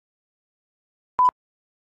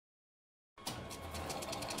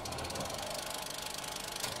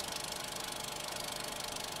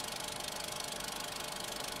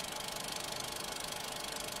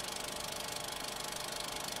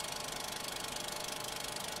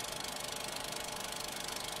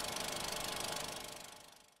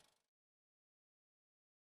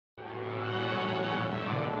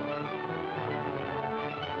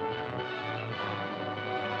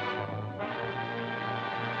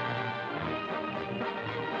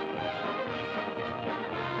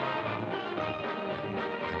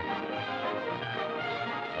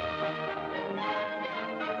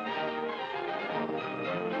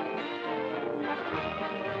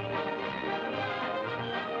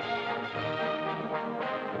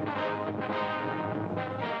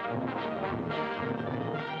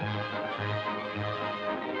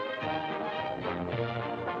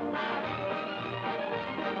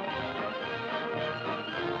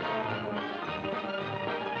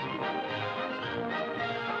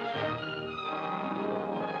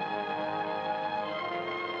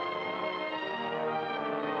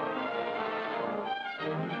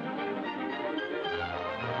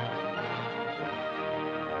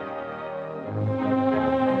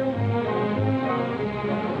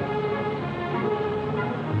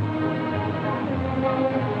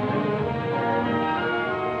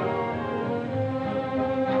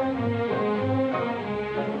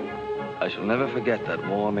shall never forget that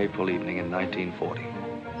warm April evening in 1940,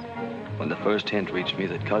 when the first hint reached me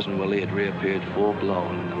that Cousin Willie had reappeared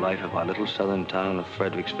full-blown in the life of our little southern town of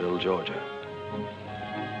Fredericksville, Georgia.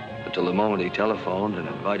 Until the moment he telephoned and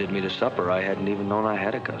invited me to supper, I hadn't even known I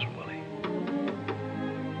had a Cousin Willie.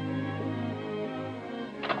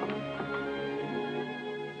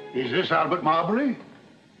 Is this Albert Marbury?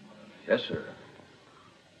 Yes, sir.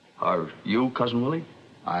 Are you Cousin Willie?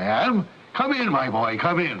 I am. Come in, my boy,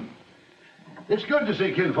 come in. It's good to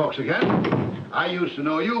see kinfolks again. I used to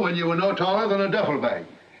know you when you were no taller than a duffel bag.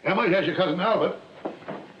 Emma, here's your cousin Albert.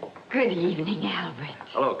 Good evening, Albert.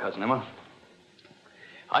 Hello, Cousin Emma.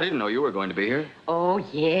 I didn't know you were going to be here. Oh,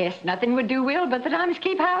 yes. Nothing would do Will but that I must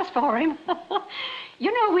keep house for him.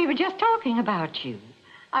 You know, we were just talking about you.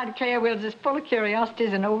 I declare Will's as full of curiosity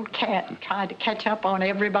as an old cat and tried to catch up on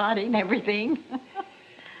everybody and everything.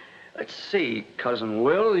 Let's see, Cousin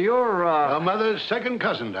Will, you're, Our mother's second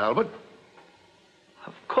cousin, Albert.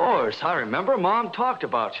 Of course, I remember. Mom talked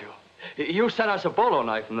about you. You sent us a bolo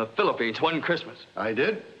knife from the Philippines one Christmas. I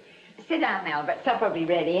did? Sit down, Albert. Supper will be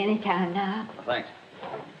ready any time now. Well, thanks.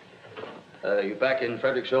 You back in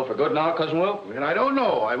Fredericksville for good now, Cousin Will? Well, I don't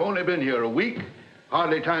know. I've only been here a week.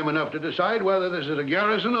 Hardly time enough to decide whether this is a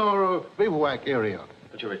garrison or a bivouac area.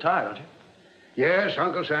 But you're retired, aren't you? Yes,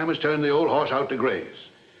 Uncle Sam has turned the old horse out to graze.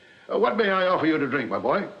 What may I offer you to drink, my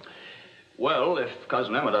boy? Well, if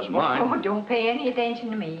Cousin Emma doesn't mind. Oh, don't pay any attention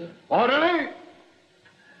to me. Orderly!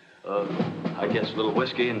 I guess a little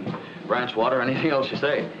whiskey and ranch water, anything else you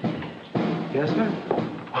say. Yes, sir?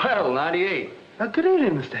 Well, 98. Good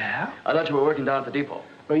evening, Mr. Hal. I thought you were working down at the depot.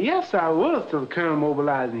 Well, yes, sir, I was till the colonel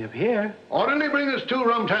mobilized me up here. Orderly, bring us 2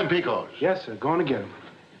 rum Tampicos. Yes, sir, going to get them.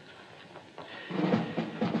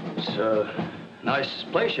 It's a nice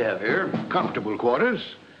place you have here. Comfortable quarters.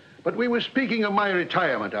 But we were speaking of my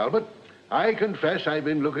retirement, Albert. I confess I've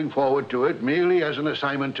been looking forward to it merely as an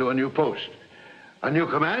assignment to a new post. A new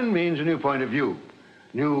command means a new point of view,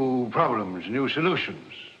 new problems, new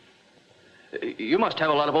solutions. You must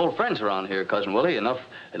have a lot of old friends around here, Cousin Willie, enough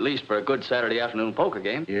at least for a good Saturday afternoon poker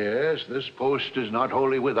game. Yes, this post is not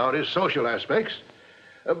wholly without its social aspects.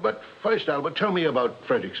 But first, Albert, tell me about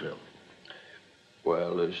Fredericksville.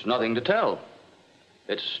 Well, there's nothing to tell.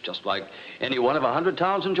 It's just like any one of 100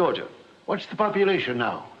 towns in Georgia. What's the population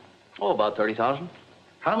now? Oh, about 30,000.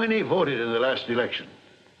 How many voted in the last election?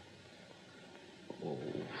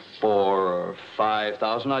 4,000 or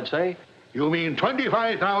 5,000, I'd say. You mean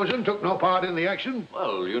 25,000 took no part in the action?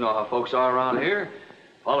 Well, you know how folks are around here.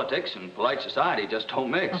 Politics and polite society just don't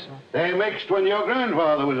mix. They mixed when your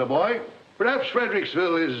grandfather was a boy. Perhaps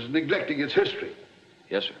Fredericksville is neglecting its history.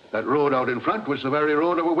 Yes, sir. That road out in front was the very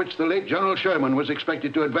road over which the late General Sherman was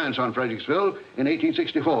expected to advance on Fredericksville in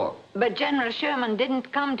 1864. But General Sherman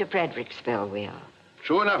didn't come to Fredericksville, Will.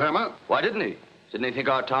 True enough, Emma. Why didn't he? Didn't he think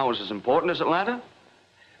our town was as important as Atlanta?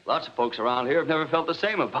 Lots of folks around here have never felt the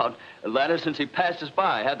same about Atlanta since he passed us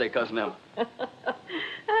by, had they, Cousin Emma?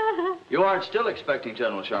 You aren't still expecting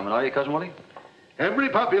General Sherman, are you, Cousin Willie? Every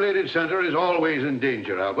populated center is always in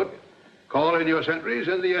danger, Albert. Call in your sentries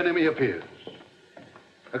and the enemy appears.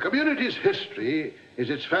 A community's history is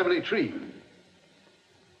its family tree.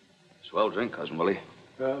 Swell drink, Cousin Willie.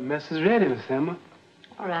 Mess is ready, Miss Emma.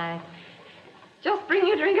 All right. Just bring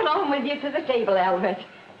your drink along with you to the table, Albert.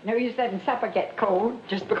 No use letting supper get cold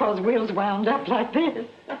just because Will's wound up like this.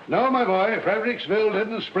 No, my boy, Fredericksville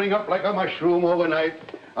didn't spring up like a mushroom overnight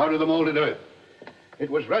out of the molded earth. It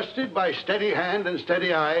was wrested by steady hand and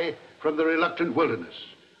steady eye from the reluctant wilderness,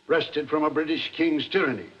 wrested from a British king's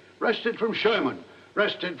tyranny, wrested from Sherman,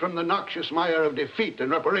 wrested from the noxious mire of defeat and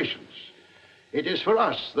reparations. It is for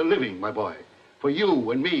us, the living, my boy, for you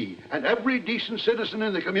and me and every decent citizen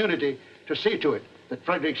in the community to see to it that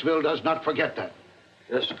Fredericksville does not forget that.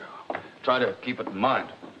 Yes, sir. Try to keep it in mind.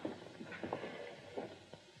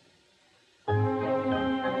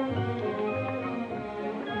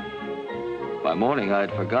 By morning, I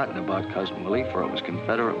had forgotten about Cousin Willie, for it was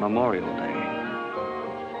Confederate Memorial Day.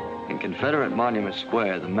 In Confederate Monument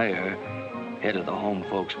Square, the mayor, head of the home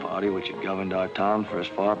folks party which had governed our town for as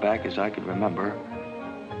far back as I could remember,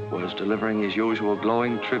 was delivering his usual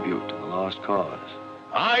glowing tribute to the lost cause.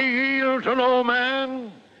 I yield to no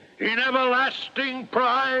man in everlasting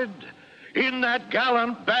pride in that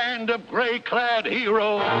gallant band of gray-clad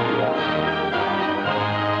heroes.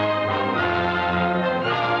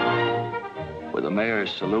 With the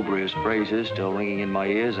mayor's salubrious phrases still ringing in my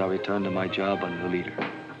ears, I returned to my job under the leader.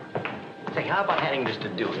 Say, how about handing this to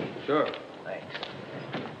Dewey? Sure. Thanks.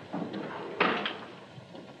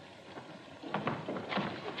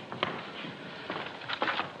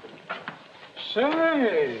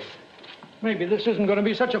 Say, Maybe this isn't going to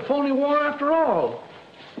be such a phony war after all.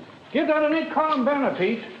 Give that an 8-column banner,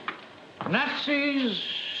 Pete. Nazis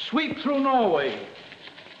sweep through Norway.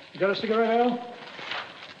 You got a cigarette, Al?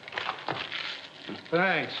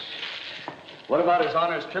 Thanks. What about His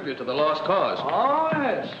Honor's tribute to the lost cause? Oh,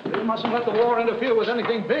 yes. We mustn't let the war interfere with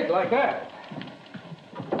anything big like that.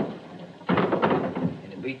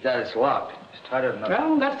 Can you beat that? It's locked. It's tighter than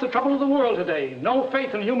Well, that's the trouble of the world today. No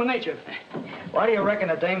faith in human nature. Why do you reckon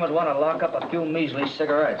a dame would want to lock up a few measly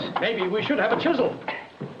cigarettes? Maybe we should have a chisel.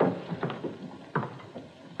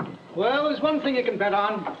 Well, there's one thing you can bet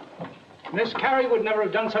on. Miss Carey would never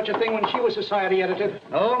have done such a thing when she was society editor.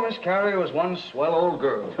 No, Miss Carey was one swell old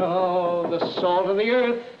girl. Oh, the salt of the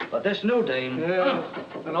earth. But this new dame... Yeah,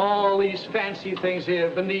 and all these fancy things here,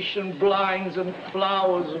 Venetian blinds and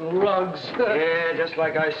flowers and rugs. Yeah, just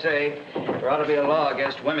like I say, there ought to be a law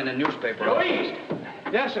against women in newspapers. Louise!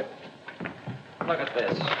 Yes, sir. Look at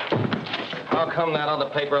this. How come that other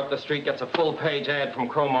paper up the street gets a full-page ad from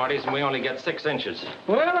Cromartie's and we only get 6 inches?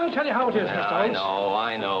 Well, I'll tell you how it is, Mr. Hoats.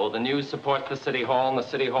 I know. The news supports the City Hall, and the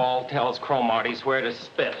City Hall tells Cromartie's where to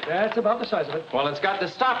spit. That's about the size of it. Well, it's got to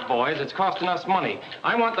stop, boys. It's costing us money.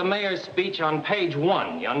 I want the mayor's speech on page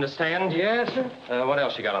 1, you understand? Yes, sir. What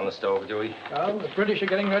else you got on the stove, Dewey? Well, the British are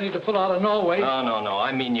getting ready to pull out of Norway. No.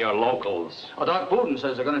 I mean your locals. Well, Doc Booten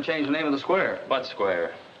says they're going to change the name of the square. What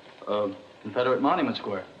square? Confederate Monument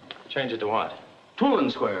Square. Change it to what? Toolen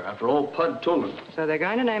Square, after old Pud Toolen. So they're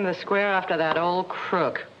going to name the square after that old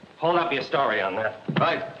crook. Hold up your story on that.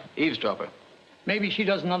 Right. Eavesdropper. Maybe she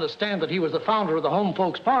doesn't understand that he was the founder of the Home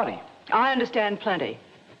Folks Party. I understand plenty.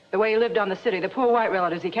 The way he lived on the city, the poor white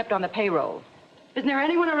relatives he kept on the payroll. Isn't there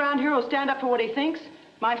anyone around here who'll stand up for what he thinks?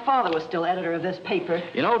 My father was still editor of this paper.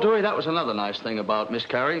 You know, Dewey, that was another nice thing about Miss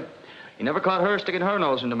Carey. He never caught her sticking her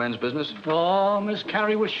nose into men's business. Oh, Miss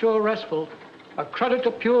Carey was sure restful. A credit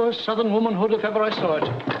to pure Southern womanhood if ever I saw it.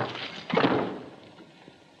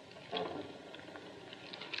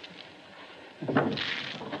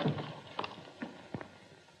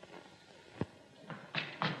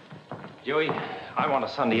 Dewey, I want a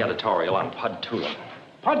Sunday editorial on Pud Toolen.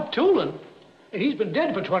 Pud Toolen? He's been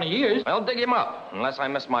dead for 20 years. Well, dig him up. Unless I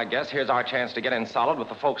miss my guess, here's our chance to get in solid with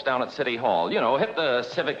the folks down at City Hall. You know, hit the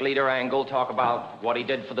civic leader angle, talk about what he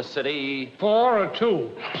did for the city. 4 or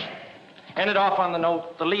 2? End it off on the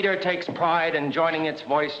note, the leader takes pride in joining its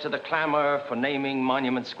voice to the clamor for naming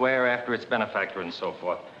Monument Square after its benefactor and so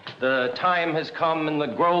forth. The time has come in the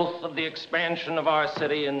growth of the expansion of our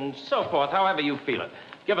city and so forth, however you feel it.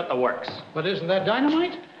 Give it the works. But isn't that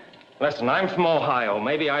dynamite? Listen, I'm from Ohio.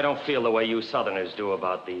 Maybe I don't feel the way you Southerners do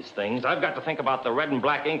about these things. I've got to think about the red and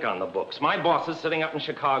black ink on the books. My bosses sitting up in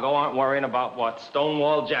Chicago aren't worrying about what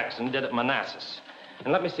Stonewall Jackson did at Manassas.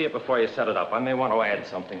 And let me see it before you set it up. I may want to add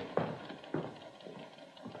something.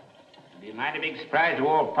 Be a mighty big surprise to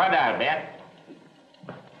old Pud, I'll bet.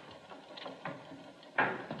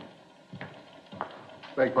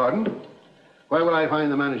 Beg pardon? Where will I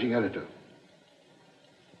find the managing editor?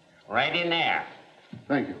 Right in there.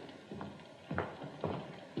 Thank you.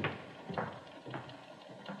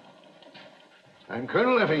 I'm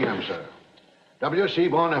Colonel Effingham, sir. W.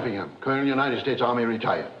 Seaborn Effingham, Colonel, United States Army,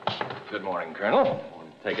 retired. Good morning, Colonel.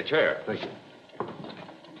 Take a chair. Thank you.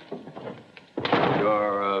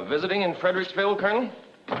 You're visiting in Fredericksville, Colonel?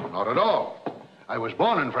 Not at all. I was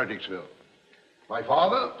born in Fredericksville. My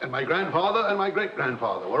father and my grandfather and my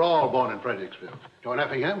great-grandfather were all born in Fredericksville. To an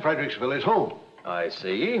Effingham, Fredericksville is home. I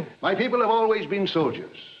see. My people have always been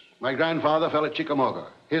soldiers. My grandfather fell at Chickamauga,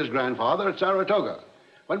 his grandfather at Saratoga.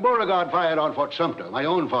 When Beauregard fired on Fort Sumter, my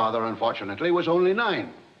own father, unfortunately, was only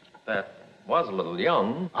 9. That was a little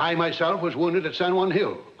young. I myself was wounded at San Juan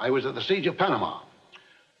Hill. I was at the Siege of Panama.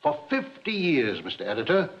 For 50 years, Mr.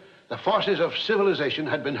 Editor, the forces of civilization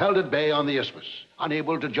had been held at bay on the Isthmus,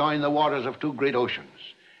 unable to join the waters of 2 great oceans.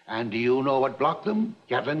 And do you know what blocked them?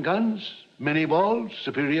 Gatling guns, mini balls,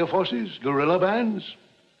 superior forces, guerrilla bands,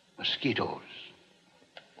 mosquitoes.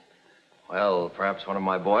 Well, perhaps one of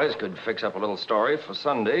my boys could fix up a little story for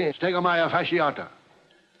Sunday. Stegomyia fasciata.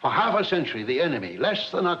 For half a century, the enemy,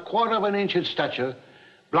 less than a quarter of an inch in stature,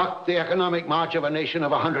 blocked the economic march of a nation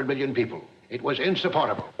of 100 million people. It was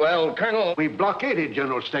insupportable. Well, Colonel... We blockaded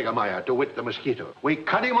General Stegomyia, to wit the mosquito. We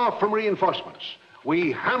cut him off from reinforcements.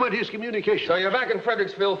 We hammered his communications. So you're back in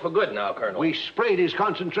Fredericksville for good now, Colonel? We sprayed his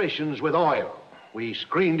concentrations with oil. We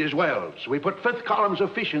screened his wells. We put 5th columns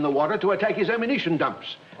of fish in the water to attack his ammunition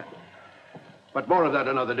dumps. But more of that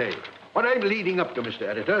another day. What I'm leading up to, Mr.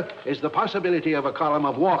 Editor, is the possibility of a column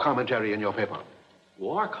of war commentary in your paper.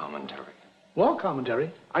 War commentary? War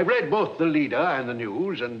commentary? I've read both the leader and the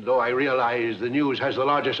news, and though I realize the news has the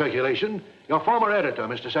larger circulation, your former editor,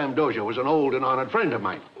 Mr. Sam Dozier, was an old and honored friend of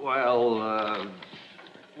mine. Well,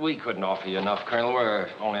 we couldn't offer you enough, Colonel. We're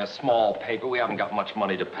only a small paper. We haven't got much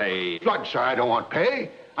money to pay. Blood, sir, I don't want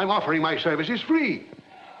pay. I'm offering my services free.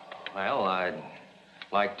 Well, I'd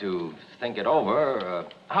like to think it over.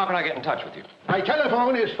 How can I get in touch with you? My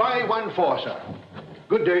telephone is 514, sir.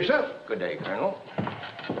 Good day, sir. Good day, Colonel.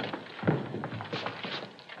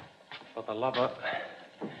 For the love of...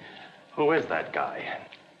 Who is that guy?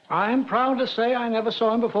 I'm proud to say I never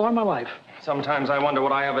saw him before in my life. Sometimes I wonder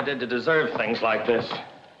what I ever did to deserve things like this.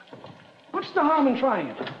 What's the harm in trying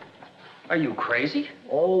it? Are you crazy?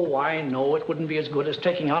 Oh, I know it wouldn't be as good as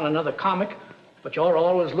taking on another comic, but you're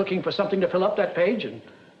always looking for something to fill up that page, and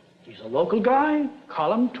he's a local guy.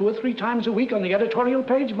 Column 2 or 3 times a week on the editorial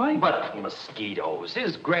page, Mike. But mosquitoes,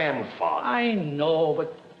 his grandfather. I know,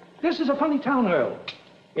 but this is a funny town, Earl.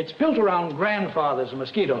 It's built around grandfathers and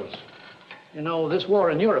mosquitoes. You know, this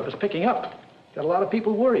war in Europe is picking up. Got a lot of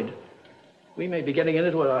people worried. We may be getting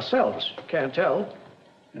into it ourselves. Can't tell.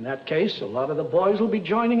 In that case, a lot of the boys will be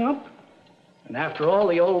joining up. And after all,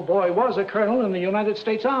 the old boy was a colonel in the United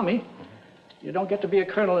States Army. You don't get to be a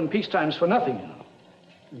colonel in peace times for nothing, you know.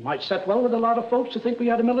 It might set well with a lot of folks to think we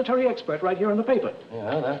had a military expert right here in the paper.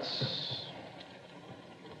 Yeah, that's...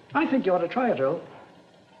 I think you ought to try it, Earl.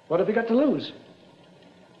 What have you got to lose?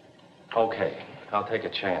 Okay, I'll take a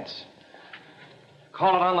chance.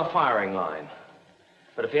 Call it on the firing line.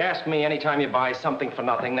 But if you ask me anytime you buy something for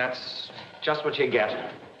nothing, that's just what you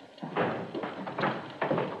get.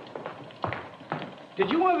 Did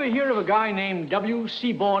you ever hear of a guy named W.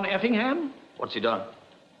 Seaborn Effingham? What's he done?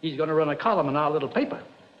 He's going to run a column in our little paper.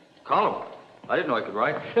 Column? I didn't know I could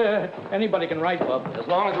write. Anybody can write, Bub. As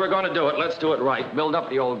long as we're going to do it, let's do it right. Build up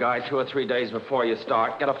the old guy 2 or 3 days before you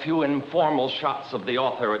start. Get a few informal shots of the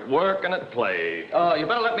author at work and at play. You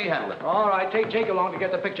better let me handle it. All right, take Jake along to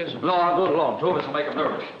get the pictures. No, I'll do it alone. 2 of us will make him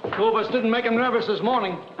nervous. 2 of us didn't make him nervous this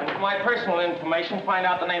morning. And for my personal information, find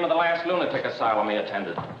out the name of the last lunatic asylum he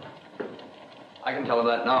attended. I can tell him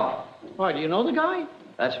that now. Why, do you know the guy?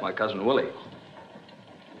 That's my cousin Willie.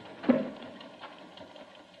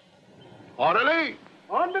 Orderly!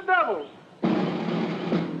 On the double.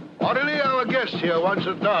 Orderly, our guest here wants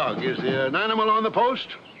a dog. Is there an animal on the post?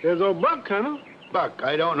 There's old Buck, Colonel. Buck,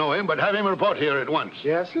 I don't know him, but have him report here at once.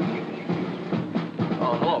 Yes, sir.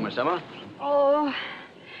 Oh, hello, Miss Emma. Oh,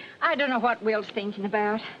 I don't know what Will's thinking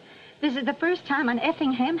about. This is the first time an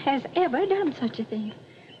Effingham has ever done such a thing.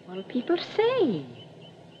 What'll people say?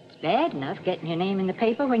 It's bad enough getting your name in the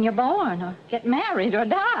paper when you're born, or get married, or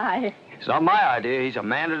die. It's not my idea. He's a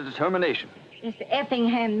man of determination. Yes, the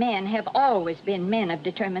Effingham men have always been men of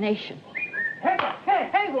determination.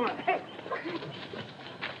 Hey, one. Hey.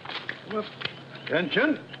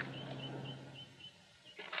 Attention.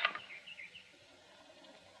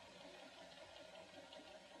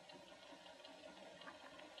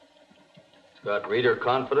 It's got reader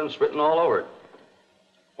confidence written all over it.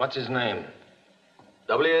 What's his name?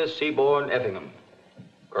 W. Seaborn Effingham.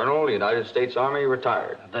 Colonel, United States Army,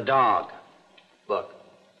 retired. The dog. Buck.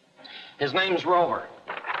 His name's Rover.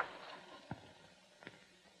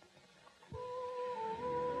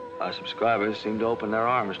 Our subscribers seemed to open their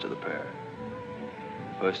arms to the pair.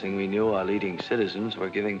 First thing we knew, our leading citizens were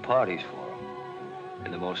giving parties for them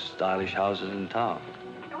in the most stylish houses in town.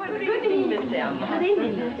 Good evening, Miss Elma. Good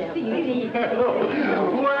evening, Miss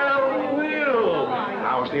Elma. Well, Will.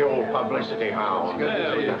 How's the old publicity hound? Good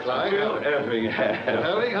to see you, Clyde. Ellie,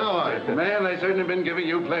 how are you? Man, they've certainly been giving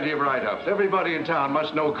you plenty of write-ups. Everybody in town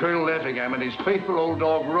must know Colonel Effingham and his faithful old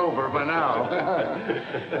dog Rover by now.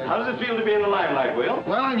 How does it feel to be in the limelight, Will?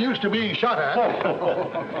 Well, I'm used to being shot at.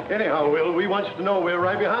 Anyhow, Will, we want you to know we're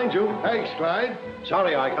right behind you. Thanks, Clyde.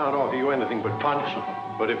 Sorry I can't offer you anything but punch,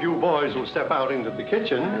 but if you boys will step out into the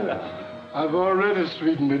kitchen... I've already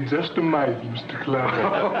sweetened it just a mite, Mr.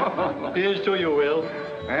 Clark. Here's to you, Will.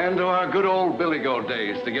 And to our good old Billy Goat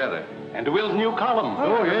days together. And to Will's new column.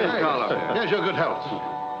 Oh, yes, column. Here's your good health.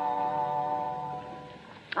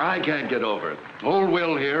 I can't get over it. Old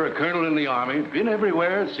Will here, a colonel in the Army, been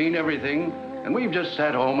everywhere, seen everything, and we've just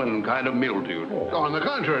sat home and kind of mildewed. On the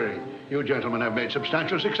contrary, you gentlemen have made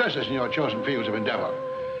substantial successes in your chosen fields of endeavor.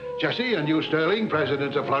 Jesse and you, Sterling,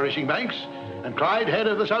 presidents of flourishing banks, and Clyde, head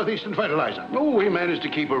of the Southeastern Fertilizer. Oh, we managed to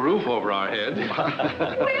keep a roof over our heads. Will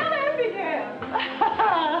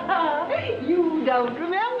Effingham. You don't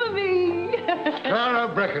remember me. Clara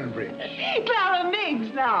Breckenbridge. Clara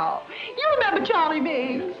Miggs now. You remember Charlie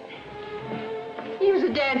Miggs? He was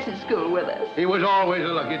a dance at school with us. He was always a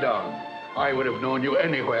lucky dog. I would have known you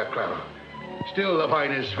anywhere, Clara. Still the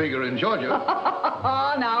finest figure in Georgia.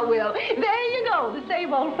 Oh, now, Will, there you go, the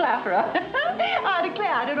same old flatterer. I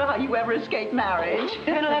declare, I don't know how you ever escaped marriage.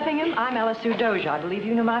 Colonel Effingham, I'm Ella Sue Dozier. I believe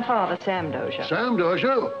you knew my father, Sam Dozier. Sam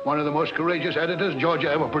Dozier, one of the most courageous editors Georgia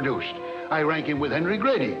ever produced. I rank him with Henry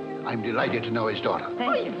Grady. I'm delighted to know his daughter.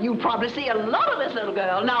 Thank you. You probably see a lot of this little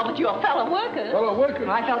girl now that you're fellow workers. Fellow workers?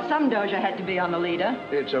 I felt some Dozier had to be on the leader.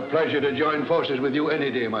 It's a pleasure to join forces with you any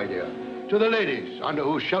day, my dear. To the ladies, under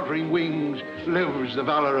whose sheltering wings lives the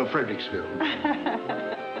valor of Fredericksville.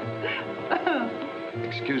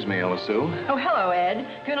 Excuse me, Ella Sue. Oh, hello, Ed.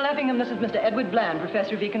 Colonel Effingham, this is Mr. Edward Bland,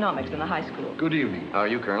 professor of economics in the high school. Good evening. How are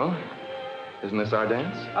you, Colonel? Isn't this our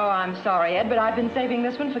dance? Oh, I'm sorry, Ed, but I've been saving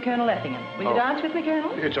this one for Colonel Effingham. Will you dance with me,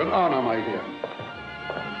 Colonel? It's an honor, my dear.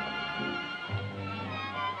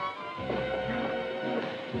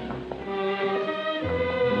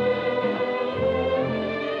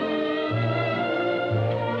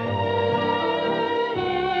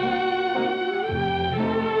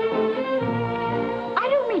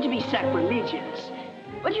 Sacrilegious.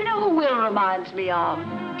 But you know who Will reminds me of,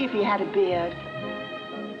 if he had a beard?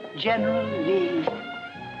 General Lee.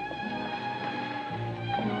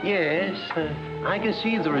 Yes, I can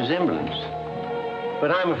see the resemblance.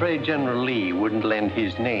 But I'm afraid General Lee wouldn't lend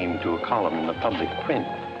his name to a column in the public print.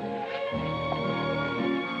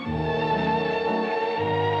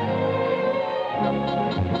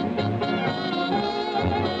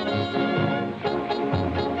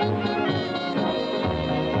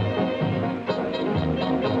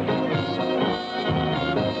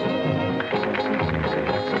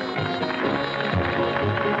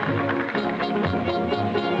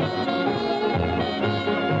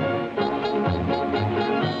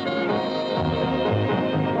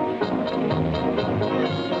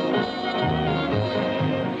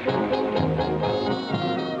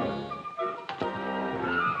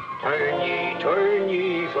 Turn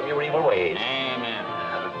ye from your evil ways. Amen.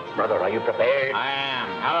 Brother, are you prepared? I am.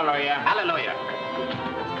 Hallelujah. Hallelujah.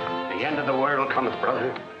 The end of the world cometh,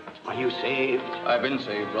 brother. Are you saved? I've been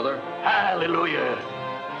saved, brother. Hallelujah.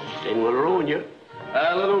 Sin will ruin you.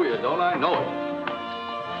 Hallelujah, don't I know it?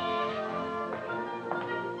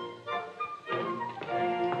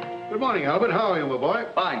 Good morning, Albert. How are you, my boy?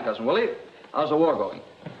 Fine, Cousin Willie. How's the war going?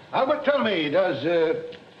 Albert, tell me, does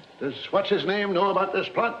what's his name know about this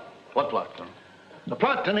plot? What plot, Colonel? The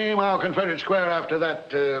plot to name our Confederate Square after that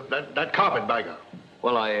carpetbagger.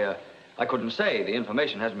 Well, I couldn't say. The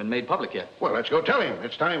information hasn't been made public yet. Well, let's go tell him.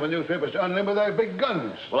 It's time for newspapers to unlimber their big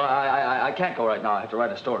guns. Well, I can't go right now. I have to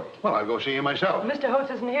write a story. Well, I'll go see him myself. Mr. Hoats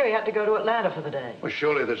isn't here. He had to go to Atlanta for the day. Well,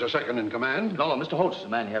 surely there's a second in command. No, Mr. Hoats is the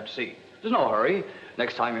man you have to see. There's no hurry.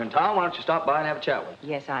 Next time you're in town, why don't you stop by and have a chat with him?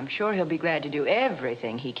 Yes, I'm sure he'll be glad to do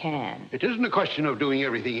everything he can. It isn't a question of doing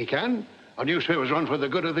everything he can. Our newspapers run for the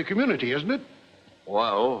good of the community, isn't it?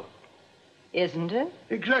 Well... Isn't it?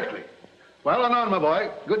 Exactly. Well, and on, my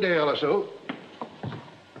boy. Good day, Ella Sue.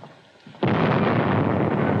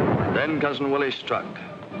 Then Cousin Willie struck.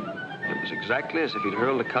 It was exactly as if he'd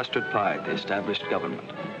hurled a custard pie at the established government.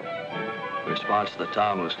 The response to the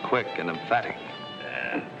town was quick and emphatic.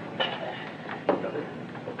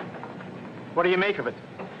 What do you make of it?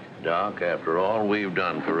 Doc, after all we've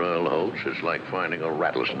done for Earl Hoats, it's like finding a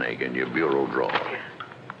rattlesnake in your bureau drawer.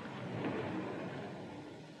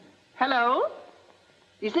 Hello?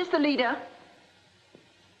 Is this the leader?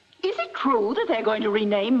 Is it true that they're going to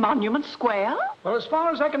rename Monument Square? Well, as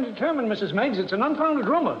far as I can determine, Mrs. Meigs, it's an unfounded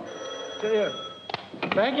rumor.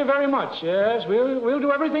 Thank you very much. Yes, we'll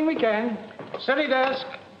do everything we can. City desk.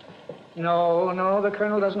 No, the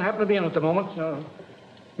colonel doesn't happen to be in at the moment. No.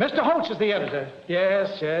 Mr. Hoats is the editor.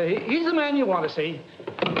 Yes, he's the man you want to see.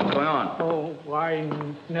 What's going on? Oh, I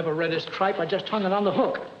never read his tripe. I just turned it on the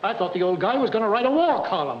hook. I thought the old guy was going to write a war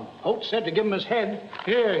column. Hoats said to give him his head.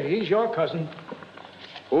 Here, he's your cousin.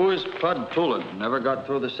 Who is Pud Toolen? Never got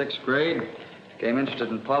through the 6th grade. Became interested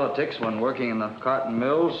in politics when working in the cotton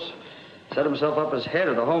mills. Set himself up as head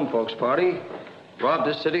of the home folks party. Robbed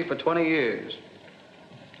this city for 20 years.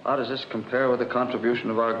 How does this compare with the contribution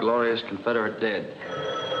of our glorious Confederate dead?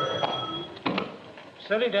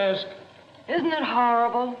 City desk. Isn't it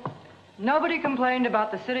horrible? Nobody complained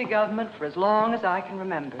about the city government for as long as I can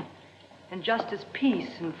remember. And just as peace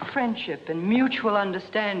and friendship and mutual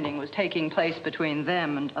understanding was taking place between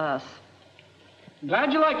them and us.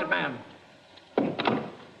 Glad you liked it, ma'am.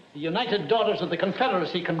 The United Daughters of the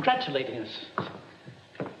Confederacy congratulating us.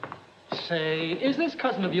 Say, is this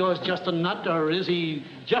cousin of yours just a nut, or is he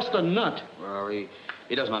just a nut? Well,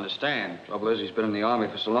 he doesn't understand. Trouble is, he's been in the Army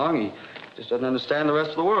for so long, he just doesn't understand the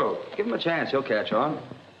rest of the world. Give him a chance, he'll catch on.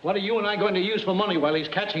 What are you and I going to use for money while he's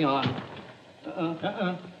catching on?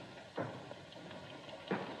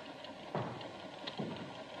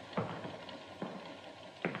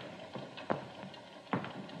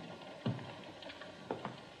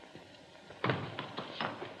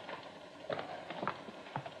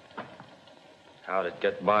 How'd it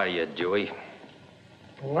get by you, Dewey?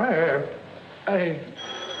 Where?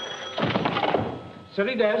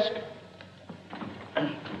 City desk.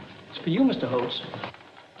 It's for you, Mr. Hoats.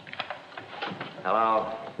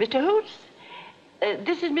 Hello. Mr. Hoats,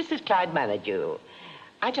 this is Mrs. Clyde Manager.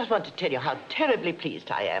 I just want to tell you how terribly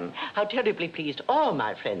pleased I am, how terribly pleased all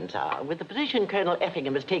my friends are with the position Colonel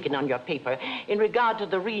Effingham has taken on your paper in regard to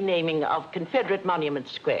the renaming of Confederate Monument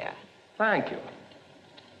Square. Thank you.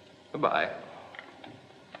 Goodbye.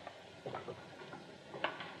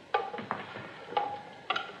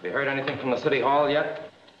 Have you heard anything from the City Hall yet?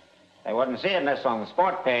 They wouldn't see it unless on the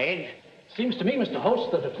sport page. Seems to me, Mr.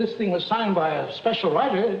 Hoats, that if this thing was signed by a special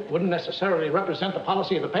writer, it wouldn't necessarily represent the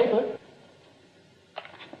policy of the paper.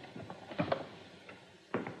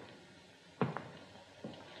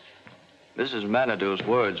 Mrs. Manitou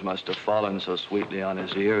words must have fallen so sweetly on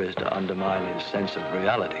his ear as to undermine his sense of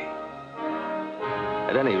reality.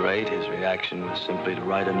 At any rate, his reaction was simply to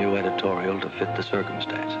write a new editorial to fit the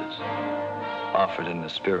circumstances, offered in the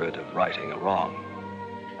spirit of righting a wrong.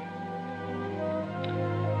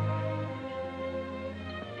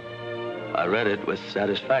 I read it with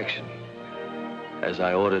satisfaction as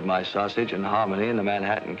I ordered my sausage and hominy in the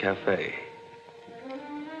Manhattan Cafe.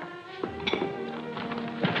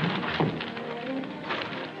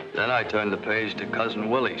 Then I turned the page to Cousin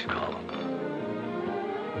Willie's column.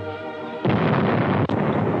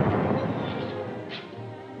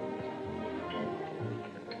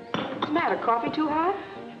 What's the matter? Coffee too hot?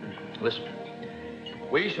 Listen,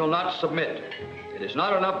 we shall not submit. It is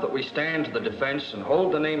not enough that we stand to the defense and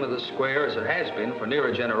hold the name of the square as it has been for near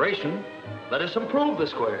a generation. Let us improve the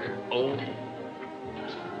square. Oh.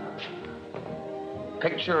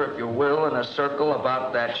 Picture, if you will, in a circle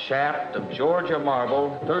about that shaft of Georgia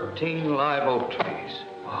marble, 13 live oak trees.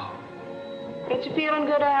 Wow. Ain't you feeling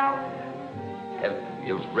good, Al? Have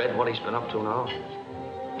you read what he's been up to now?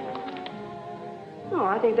 Oh,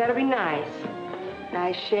 I think that'll be nice.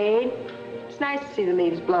 Nice shade. It's nice to see the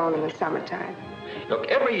leaves blowing in the summertime. Look,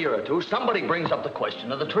 every year or two, somebody brings up the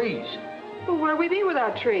question of the trees. Well, where'd we be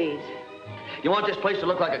without trees? You want this place to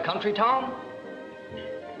look like a country town?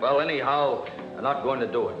 Well, anyhow, I'm not going to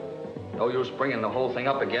do it. No use bringing the whole thing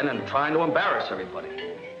up again and trying to embarrass everybody.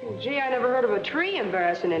 Well, gee, I never heard of a tree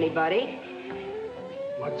embarrassing anybody.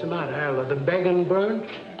 What's the matter, Al? Are the begging burned?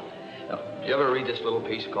 Did you ever read this little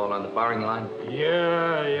piece called On the Firing Line?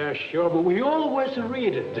 Yeah, sure, but we always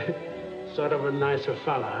read it. Sort of a nicer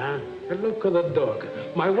fella, huh? The look of the dog.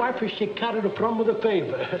 My wife, she cut it from the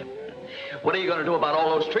paper. What are you going to do about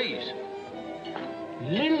all those trees?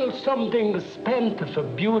 Little something spent for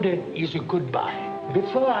beauty is a goodbye.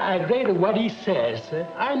 Before I read what he says,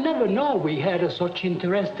 I never know we had such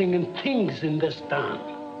interesting things in this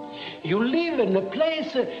town. You live in a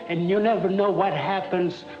place and you never know what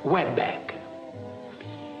happens way back.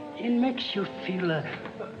 It makes you feel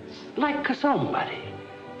like somebody.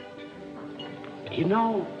 You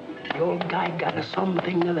know, the old guy got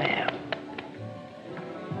something there.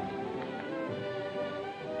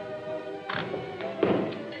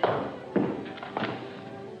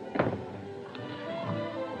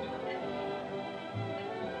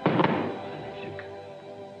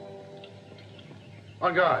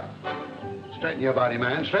 On guard. Straighten your body,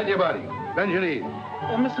 man. Straighten your body. Bend your knee.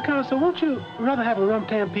 Mr. Consul, won't you rather have a rum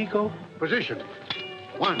tampico? Position.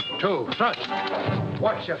 1, 2, thrust.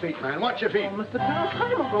 Watch your feet, man. Watch your feet. Oh, Mr. Consul,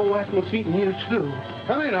 I'm going to wash my feet in here, too.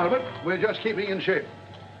 Come in, Albert. We're just keeping in shape.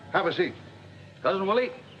 Have a seat. Cousin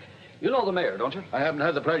Willie, you know the mayor, don't you? I haven't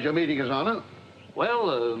had the pleasure of meeting his honor.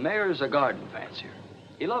 Well, the mayor's a garden fancier.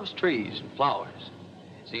 He loves trees and flowers.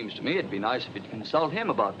 Seems to me it'd be nice if you'd consult him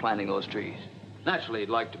about planting those trees. Naturally, he'd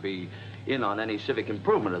like to be in on any civic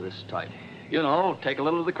improvement of this type. You know, take a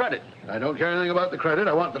little of the credit. I don't care anything about the credit.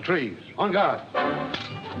 I want the trees. On guard.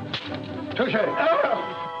 Touche.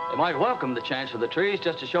 They might welcome the chance for the trees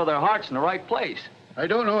just to show their hearts in the right place. I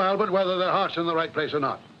don't know, Albert, whether their heart's in the right place or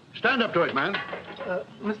not. Stand up to it, man.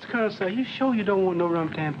 Mr. Consul, you sure you don't want no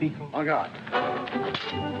rum tampico? On guard.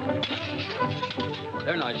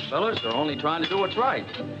 They're nice fellas. They're only trying to do what's right.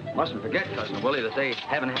 Mustn't forget, Cousin Willie, that they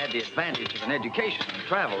haven't had the advantage of an education and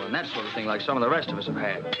travel and that sort of thing like some of the rest of us have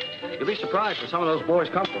had. You'll be surprised where some of those boys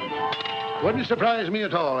come from. Wouldn't surprise me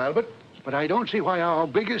at all, Albert. But I don't see why our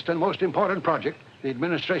biggest and most important project, the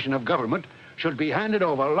administration of government, should be handed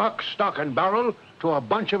over lock, stock, and barrel to a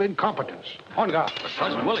bunch of incompetents. On guard. But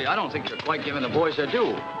Cousin Willie, I don't think you're quite giving the boys their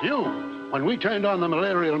due. Due? When we turned on the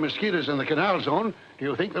malarial mosquitoes in the canal zone, do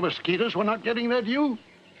you think the mosquitoes were not getting their due?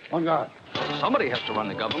 On guard. Somebody has to run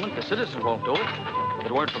the government. The citizens won't do it. If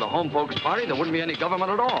it weren't for the home folks party, there wouldn't be any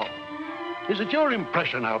government at all. Is it your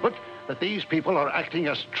impression, Albert, that these people are acting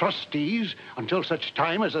as trustees until such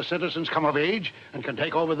time as the citizens come of age and can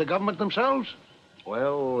take over the government themselves?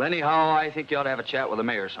 Well, anyhow, I think you ought to have a chat with the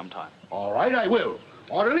mayor sometime. All right, I will.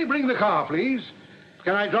 Orderly, bring the car, please.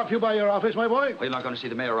 Can I drop you by your office, my boy? Well, you're not going to see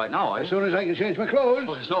the mayor right now, are you? As soon as I can change my clothes.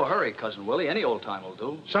 Well, there's no hurry, Cousin Willie. Any old time will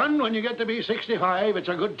do. Son, when you get to be 65, it's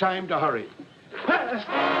a good time to hurry.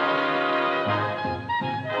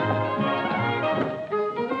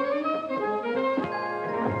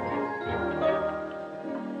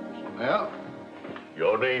 Well,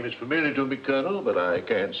 your name is familiar to me, Colonel, but I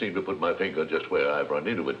can't seem to put my finger just where I've run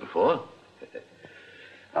into it before.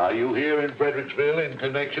 Are you here in Fredericksville in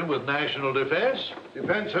connection with national defense?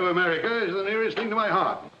 Defense of America is the nearest thing to my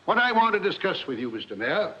heart. What I want to discuss with you, Mr.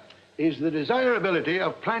 Mayor, is the desirability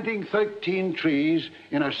of planting 13 trees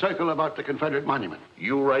in a circle about the Confederate Monument.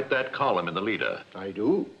 You write that column in the leader. I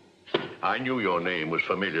do. I knew your name was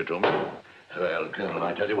familiar to me. Well, Colonel,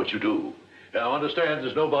 I tell you what you do. Now, understand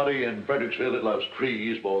there's nobody in Fredericksville that loves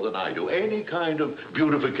trees more than I do. Any kind of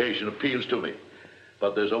beautification appeals to me.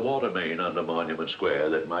 But there's a water main under Monument Square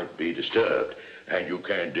that might be disturbed, and you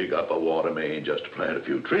can't dig up a water main just to plant a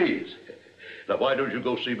few trees. Now, why don't you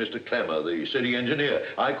go see Mr. Clemmer, the city engineer?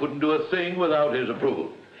 I couldn't do a thing without his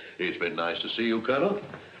approval. It's been nice to see you, Colonel.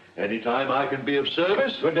 Anytime I can be of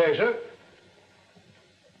service. Good day, sir.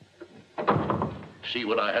 See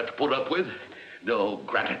what I have to put up with? No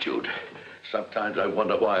gratitude. Sometimes I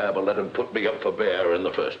wonder why I ever let him put me up for bear in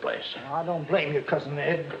the first place. I don't blame you, Cousin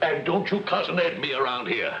Ed. And don't you Cousin Ed me around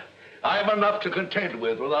here. I'm enough to contend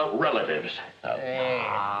with without relatives.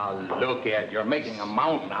 Look, Ed, you're making a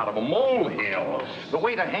mountain out of a molehill. The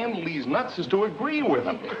way to handle these nuts is to agree with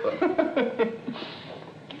them.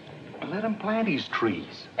 Let him plant his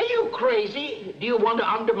trees. Are you crazy? Do you want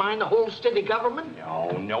to undermine the whole city government?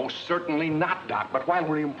 No, certainly not, Doc. But while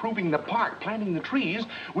we're improving the park, planting the trees,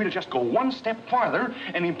 we'll just go one step farther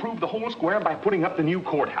and improve the whole square by putting up the new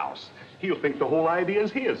courthouse. He'll think the whole idea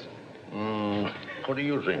is his. What do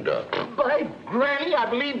you think, Doc? By granny, I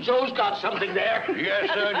believe Joe's got something there. Yes,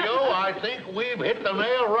 sir, Joe. I think we've hit the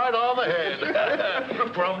nail right on the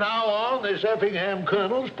head. From now on, this Effingham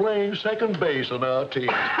colonel's playing second base on our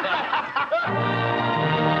team.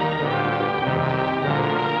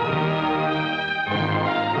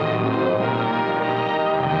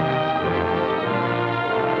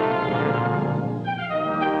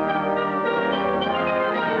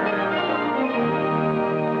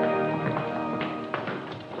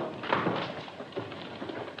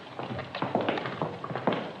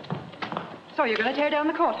 So you're going to tear down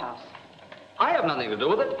the courthouse? I have nothing to do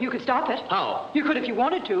with it. You could stop it. How? You could if you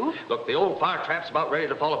wanted to. Look, the old fire trap's about ready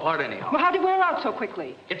to fall apart anyhow. Well, how'd it wear out so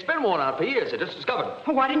quickly? It's been worn out for years. They just discovered it.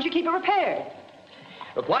 Well, why didn't you keep it repaired?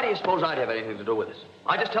 Look, why do you suppose I'd have anything to do with this?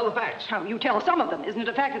 I just tell the facts. Oh, you tell some of them. Isn't it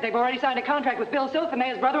a fact that they've already signed a contract with Bill Silk, the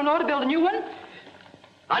mayor's brother-in-law, to build a new one?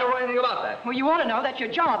 I don't know anything about that. Well, you ought to know. That's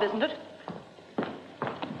your job, isn't it?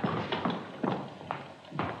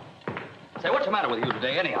 Say, what's the matter with you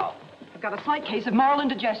today, anyhow? I've got a slight case of moral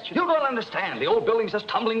indigestion. You don't understand. The old building's just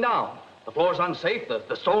tumbling down. The floor's unsafe,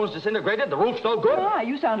 the stone's disintegrated, the roof's no good. Ah,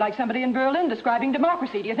 you sound like somebody in Berlin describing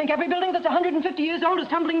democracy. Do you think every building that's 150 years old is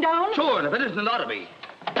tumbling down? Sure, and if it isn't, it ought to be.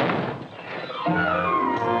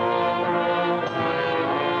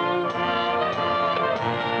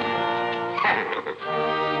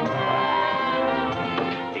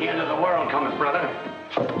 The end of the world cometh, brother.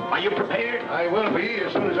 Are you prepared? I will be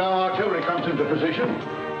as soon as our artillery comes into position.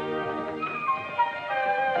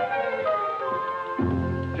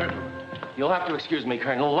 Gentlemen. You'll have to excuse me,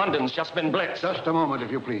 Colonel. London's just been blitzed. Just a moment,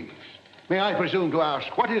 if you please. May I presume to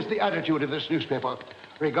ask, what is the attitude of this newspaper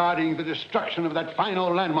regarding the destruction of that fine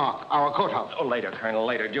old landmark, our courthouse? Oh, later, Colonel,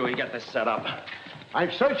 later. Dewey, get this set up.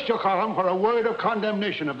 I've searched your column for a word of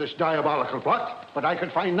condemnation of this diabolical plot, but I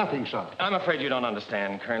could find nothing, sir. I'm afraid you don't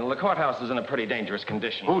understand, Colonel. The courthouse is in a pretty dangerous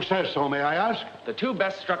condition. Who says so, may I ask? The two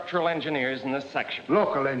best structural engineers in this section.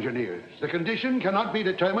 Local engineers. The condition cannot be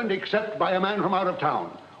determined except by a man from out of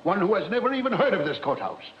town, one who has never even heard of this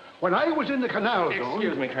courthouse. When I was in the canal zone...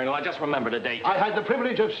 Excuse me, Colonel, I just remembered a date. I had the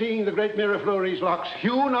privilege of seeing the great Miraflores locks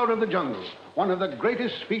hewn out of the jungle, one of the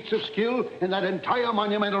greatest feats of skill in that entire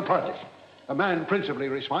monumental project. The man principally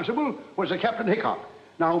responsible was a Captain Hickok,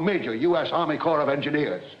 now Major, U.S. Army Corps of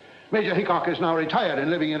Engineers. Major Hickok is now retired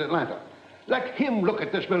and living in Atlanta. Let him look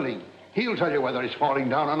at this building. He'll tell you whether it's falling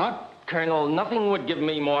down or not. Colonel, nothing would give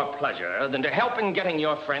me more pleasure than to help in getting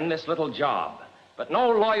your friend this little job. But no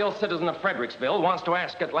loyal citizen of Fredericksville wants to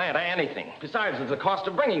ask Atlanta anything. Besides, there's the cost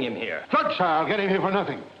of bringing him here. Look, sir, I'll get him here for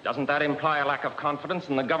nothing. Doesn't that imply a lack of confidence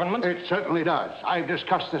in the government? It certainly does. I've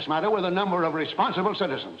discussed this matter with a number of responsible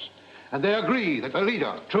citizens. And they agree that the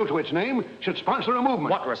leader, true to its name, should sponsor a movement.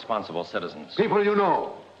 What responsible citizens? People you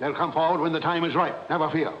know. They'll come forward when the time is right. Never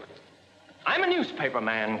fear. I'm a newspaper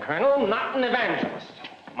man, Colonel, not an evangelist.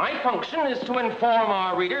 My function is to inform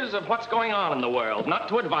our readers of what's going on in the world, not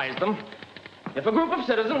to advise them. If a group of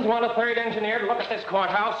citizens want a third engineer to look at this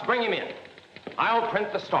courthouse, bring him in. I'll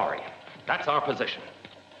print the story. That's our position.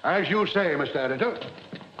 As you say, Mr. Editor.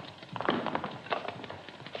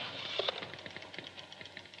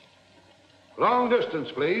 Long distance,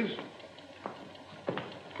 please.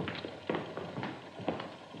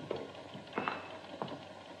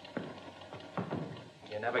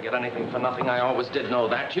 You never get anything for nothing. I always did know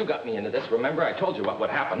that. You got me into this. Remember, I told you what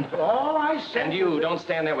would happen. All I said... And you, don't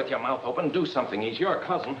stand there with your mouth open. Do something. He's your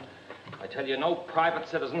cousin. I tell you, no private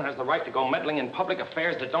citizen has the right to go meddling in public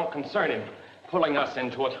affairs that don't concern him. Pulling us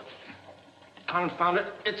into it. Confound it,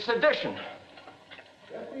 it's sedition.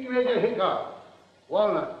 Deputy Major Hickok,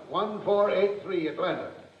 Walnut, 1483,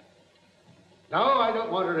 Atlanta. Now, I don't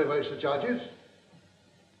want to reverse the charges.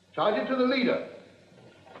 Charge it to the leader.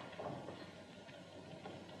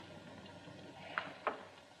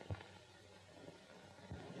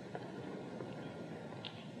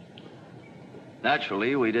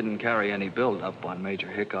 Naturally, we didn't carry any build-up on Major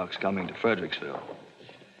Hickok's coming to Fredericksville.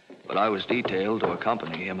 But I was detailed to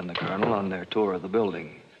accompany him and the colonel on their tour of the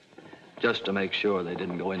building, just to make sure they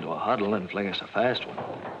didn't go into a huddle and fling us a fast one.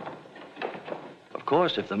 Of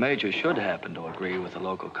course, if the major should happen to agree with the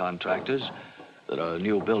local contractors that a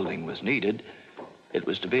new building was needed, it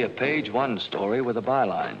was to be a page-1 story with a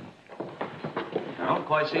byline. I don't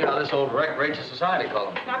quite see how this old wreck rates a society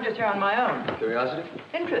column. I'm just here on my own. Curiosity?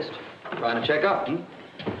 Interest. Trying to check up,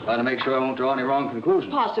 Trying to make sure I won't draw any wrong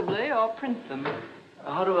conclusions. Possibly, or print them.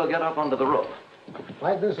 How do I get up onto the roof?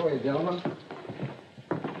 Right this way, gentlemen.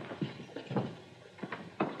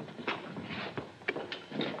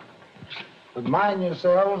 But mind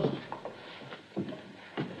yourselves.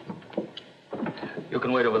 You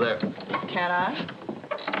can wait over there. Can I?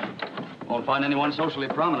 Won't find anyone socially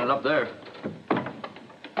prominent up there.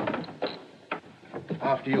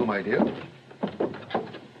 After you, my dear.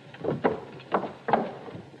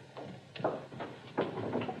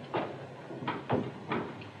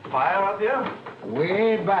 Fire up here?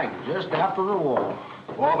 Way back, just after the war.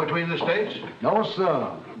 War between the states? No,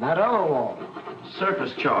 sir. That other war.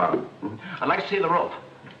 Surface charm. I'd like to see the roof.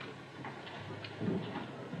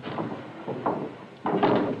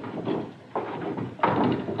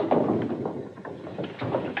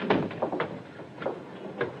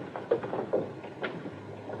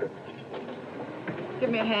 Give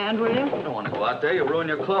me a hand, will you? You don't want to go out there. You'll ruin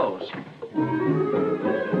your clothes.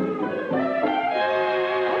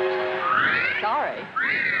 Sorry.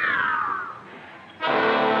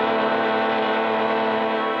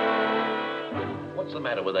 What's the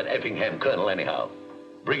matter with that Effingham colonel, anyhow?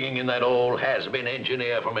 Bringing in that old has-been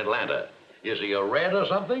engineer from Atlanta. Is he a rat or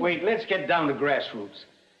something? Wait, let's get down to grassroots.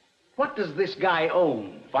 What does this guy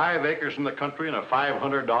own? 5 acres in the country and a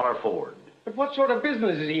 $500 Ford. But what sort of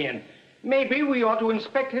business is he in? Maybe we ought to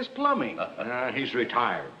inspect his plumbing. He's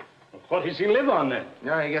retired. What does he live on, then?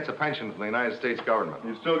 Yeah, he gets a pension from the United States government.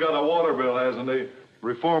 He's still got a water bill, hasn't he?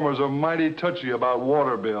 Reformers are mighty touchy about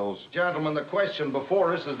water bills. Gentlemen, the question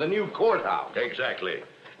before us is the new courthouse. Exactly.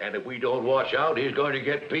 And if we don't watch out, he's going to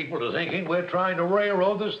get people to thinking we're trying to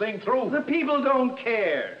railroad this thing through. The people don't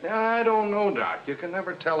care. I don't know, Doc. You can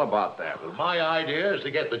never tell about that. Well, my idea is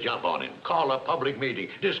to get the jump on him. Call a public meeting.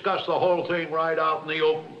 Discuss the whole thing right out in the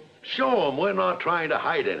open. Show him we're not trying to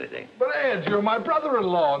hide anything. But, Ed, you're my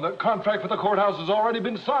brother-in-law, and the contract for the courthouse has already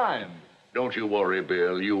been signed. Don't you worry,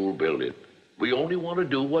 Bill. You'll build it. We only want to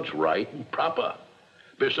do what's right and proper.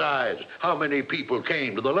 Besides, how many people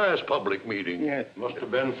came to the last public meeting? Yeah, must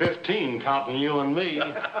have been 15, counting you and me.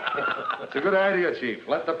 It's a good idea, Chief.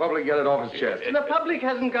 Let the public get it off his chest. The public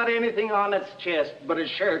hasn't got anything on its chest but a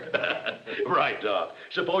shirt. Right, Doc.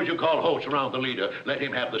 Suppose you call Hoats around the leader. Let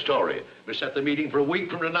him have the story. We set the meeting for a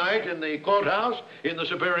week from tonight in the courthouse in the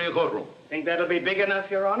Superior Courtroom. Think that'll be big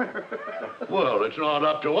enough, Your Honor? Well, it's not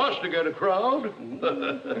up to us to get a crowd.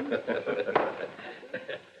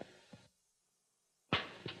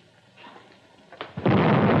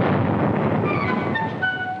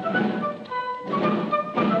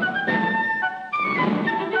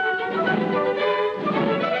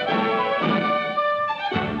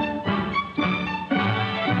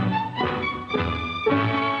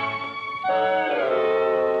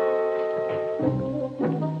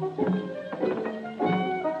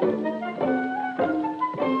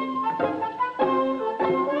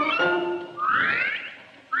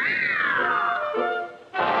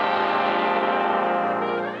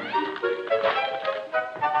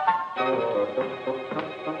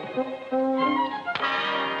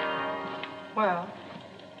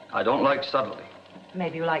 I don't like subtlety.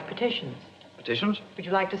 Maybe you like petitions. Petitions? Would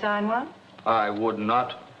you like to sign one? I would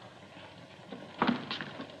not.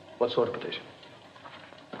 What sort of petition?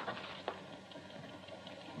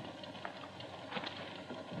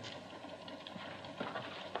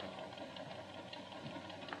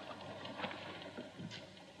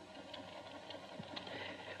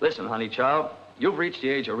 Listen, honey child, you've reached the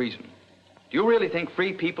age of reason. Do you really think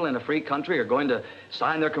free people in a free country are going to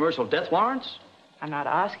sign their commercial death warrants? I'm not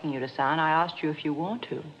asking you to sign. I asked you if you want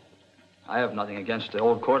to. I have nothing against the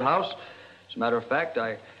old courthouse. As a matter of fact,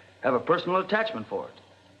 I have a personal attachment for it.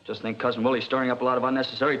 Just think Cousin Willie's stirring up a lot of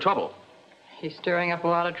unnecessary trouble. He's stirring up a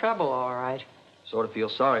lot of trouble, all right. Sort of feel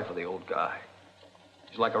sorry for the old guy.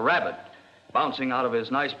 He's like a rabbit, bouncing out of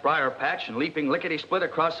his nice briar patch and leaping lickety-split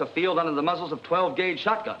across the field under the muzzles of 12-gauge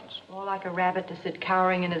shotguns. More like a rabbit to sit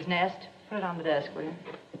cowering in his nest. Put it on the desk, will you?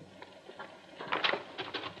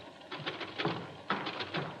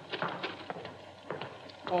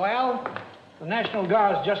 Oh, Al, the National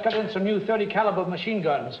Guard's just got in some new 30 caliber machine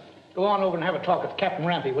guns. Go on over and have a talk with Captain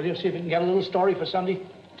Rampy, will you? See if you can get a little story for Sunday.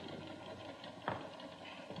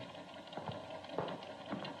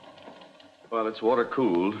 Well, it's water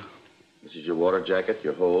cooled. This is your water jacket,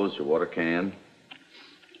 your hose, your water can.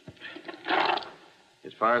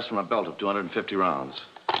 It fires from a belt of 250 rounds.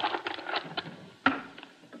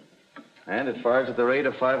 And it fires at the rate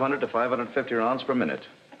of 500 to 550 rounds per minute.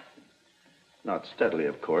 Not steadily,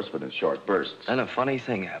 of course, but in short bursts. Then a funny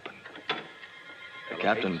thing happened. The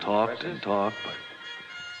captain talked and talked, but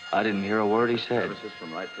I didn't hear a word he said. Services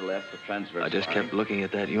from right to left, the transverse I just line. kept looking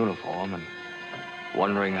at that uniform and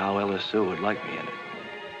wondering how Ellis Sue would like me in it.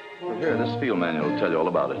 Well, here, this field manual will tell you all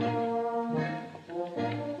about it.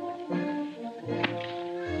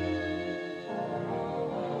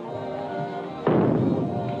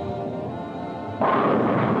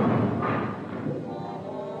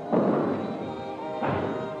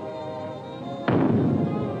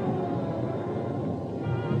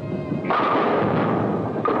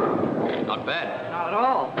 Not bad. Not at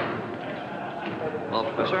all. Well,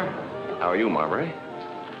 Professor? How are you, Marbury?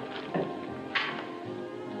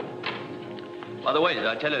 By the way, did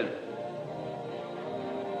I tell you...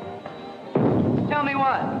 Tell me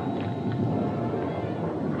what?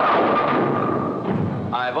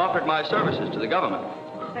 I've offered my services to the government.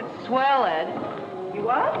 That's swell, Ed. You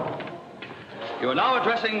what? You are now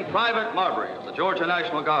addressing Private Marbury of the Georgia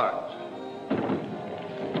National Guards.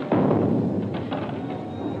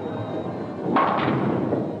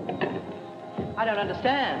 I don't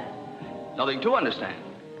understand. Nothing to understand.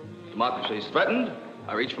 Democracy is threatened.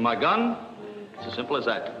 I reach for my gun. It's as simple as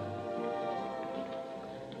that.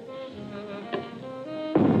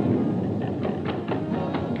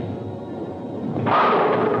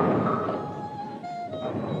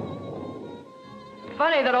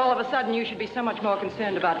 Funny that all of a sudden you should be so much more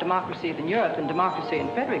concerned about democracy in Europe than democracy in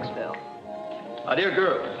Fredericksville. My dear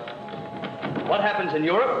girl, what happens in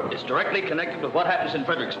Europe is directly connected with what happens in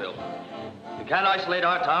Fredericksville. We can't isolate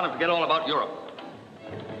our town and forget all about Europe.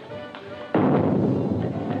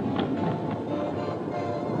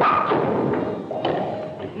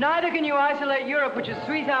 Neither can you isolate Europe, which is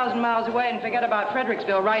 3,000 miles away, and forget about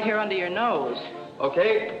Fredericksville right here under your nose.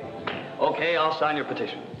 Okay. Okay, I'll sign your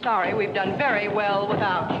petition. Sorry, we've done very well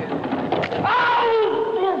without you.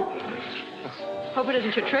 Oh! Hope it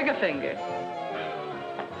isn't your trigger finger.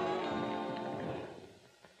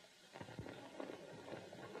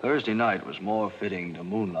 Thursday night was more fitting to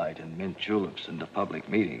moonlight and mint juleps than to public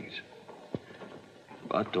meetings.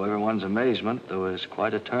 But to everyone's amazement, there was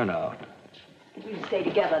quite a turnout. You stay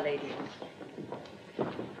together, ladies.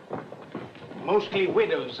 Mostly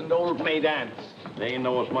widows and old maid aunts. They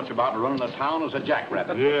know as much about running a town as a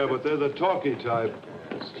jackrabbit. Yeah, but they're the talky type.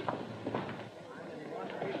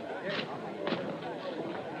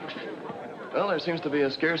 Well, there seems to be a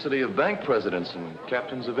scarcity of bank presidents and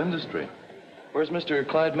captains of industry. Where's Mr.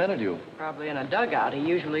 Clyde Menadue? Probably in a dugout. He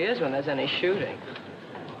usually is when there's any shooting.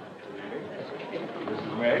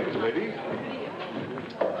 Mrs. Meg, ladies.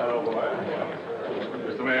 Hello, boy.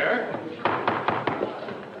 Mr. Mayor.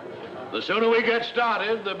 The sooner we get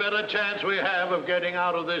started, the better chance we have of getting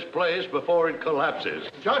out of this place before it collapses.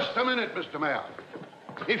 Just a minute, Mr. Mayor.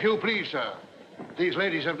 If you please, sir. These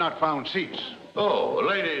ladies have not found seats. Oh,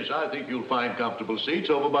 ladies, I think you'll find comfortable seats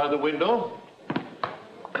over by the window.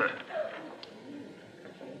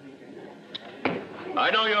 I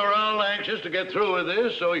know you're all anxious to get through with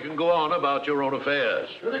this so you can go on about your own affairs.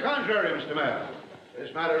 To the contrary, Mr. Mayor.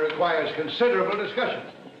 This matter requires considerable discussion.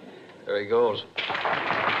 There he goes.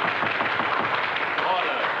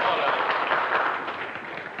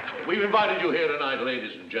 We've invited you here tonight,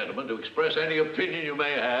 ladies and gentlemen, to express any opinion you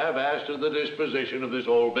may have as to the disposition of this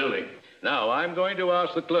old building. Now, I'm going to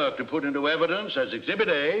ask the clerk to put into evidence as Exhibit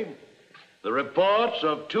A the reports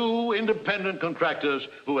of 2 independent contractors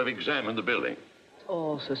who have examined the building.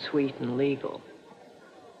 All so sweet and legal.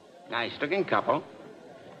 Nice-looking couple.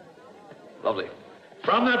 Lovely.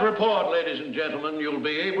 From that report, ladies and gentlemen, you'll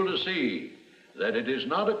be able to see that it is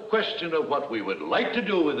not a question of what we would like to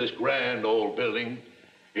do with this grand old building.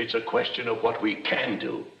 It's a question of what we can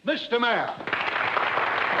do. Mr. Mayor,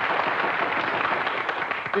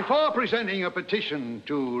 before presenting a petition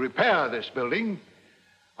to repair this building,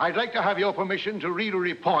 I'd like to have your permission to read a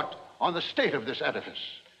report on the state of this edifice.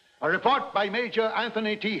 A report by Major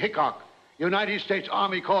Anthony T. Hickok, United States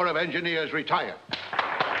Army Corps of Engineers, retired.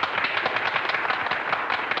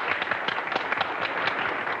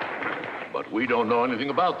 But we don't know anything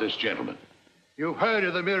about this gentleman. You've heard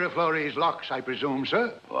of the Miraflores locks, I presume,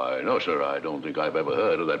 sir? Why, no, sir. I don't think I've ever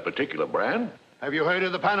heard of that particular brand. Have you heard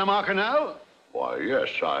of the Panama Canal? Why, yes,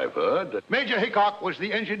 I've heard that. Major Hickok was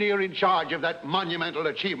the engineer in charge of that monumental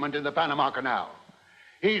achievement in the Panama Canal.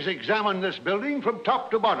 He's examined this building from top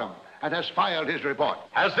to bottom and has filed his report.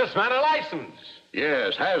 Has this man a license?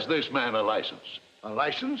 Yes, has this man a license? A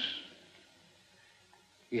license?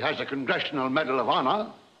 He has a Congressional Medal of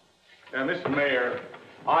Honor. Mr. Mayor,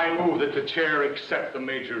 I move that the chair accept the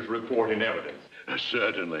Major's report in evidence.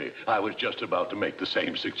 Certainly. I was just about to make the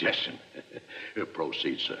same suggestion.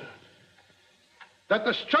 Proceed, sir. That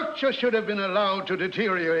the structure should have been allowed to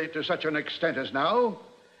deteriorate to such an extent as now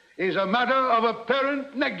is a matter of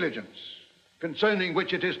apparent negligence, concerning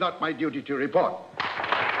which it is not my duty to report.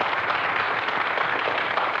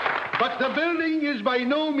 But the building is by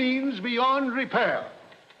no means beyond repair.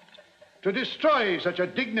 To destroy such a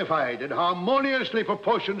dignified and harmoniously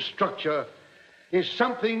proportioned structure is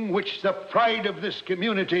something which the pride of this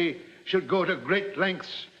community should go to great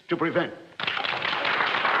lengths to prevent. The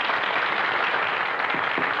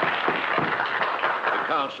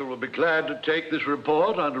council will be glad to take this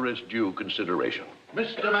report under its due consideration.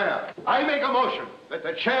 Mr. Mayor, I make a motion that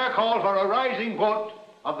the chair call for a rising vote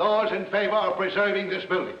of those in favor of preserving this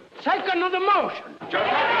building. Second of the motion.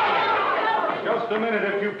 Just a minute,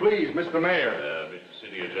 if you please, Mr. Mayor. Mr.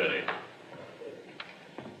 City Attorney.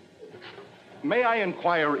 May I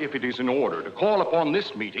inquire if it is in order to call upon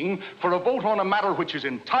this meeting for a vote on a matter which is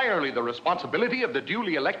entirely the responsibility of the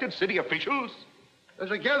duly elected city officials?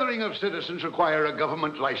 Does a gathering of citizens require a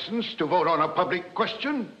government license to vote on a public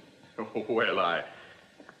question? Well,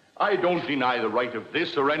 I don't deny the right of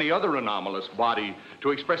this or any other anomalous body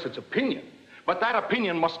to express its opinion. But that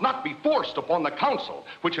opinion must not be forced upon the council,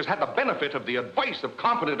 which has had the benefit of the advice of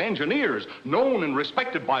competent engineers, known and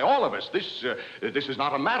respected by all of us. This is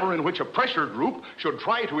not a matter in which a pressure group should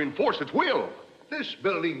try to enforce its will. This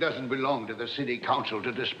building doesn't belong to the city council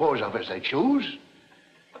to dispose of as they choose.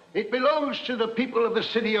 It belongs to the people of the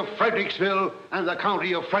city of Fredericksville and the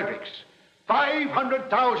county of Fredericks.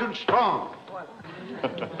 500,000 strong.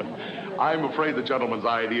 I'm afraid the gentleman's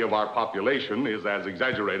idea of our population is as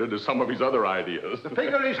exaggerated as some of his other ideas. The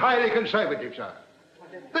figure is highly conservative, sir.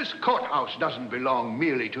 This courthouse doesn't belong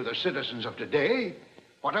merely to the citizens of today,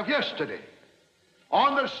 but of yesterday.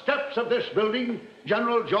 On the steps of this building,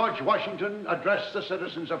 General George Washington addressed the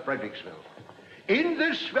citizens of Fredericksville. In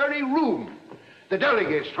this very room, the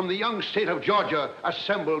delegates from the young state of Georgia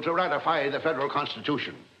assembled to ratify the federal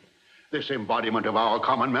Constitution. This embodiment of our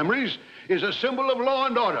common memories is a symbol of law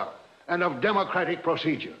and order and of democratic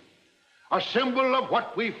procedure. A symbol of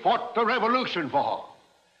what we fought the revolution for.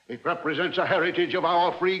 It represents a heritage of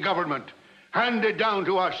our free government, handed down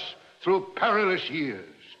to us through perilous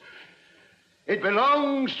years. It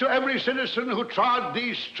belongs to every citizen who trod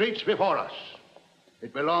these streets before us.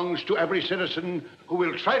 It belongs to every citizen who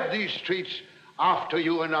will tread these streets after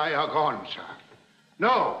you and I are gone, sir.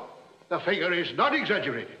 No, the figure is not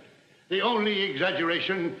exaggerated. The only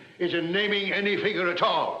exaggeration is in naming any figure at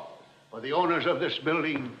all. For the owners of this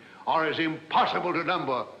building are as impossible to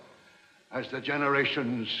number as the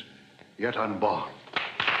generations yet unborn.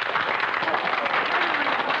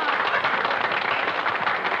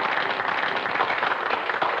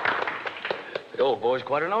 The old boy's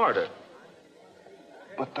quite an orator.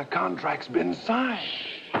 But the contract's been signed.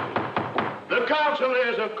 The council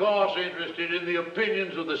is, of course, interested in the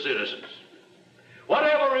opinions of the citizens.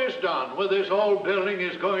 Whatever is done with this old building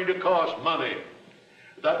is going to cost money.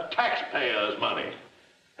 The taxpayers' money.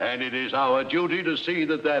 And it is our duty to see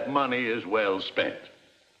that that money is well spent.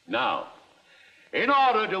 Now, in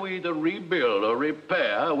order to either rebuild or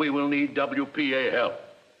repair, we will need WPA help.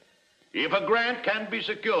 If a grant can be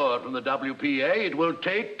secured from the WPA, it will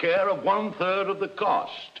take care of 1/3 of the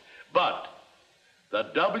cost. But the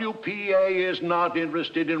WPA is not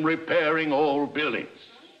interested in repairing old buildings.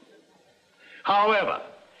 However,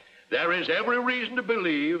 there is every reason to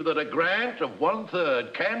believe that a grant of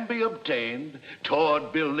 1/3 can be obtained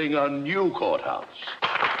toward building a new courthouse.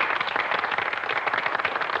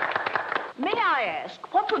 May I ask,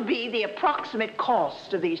 what would be the approximate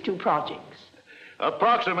cost of these two projects?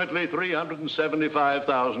 Approximately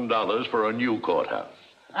 $375,000 for a new courthouse.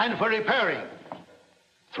 And for repairing?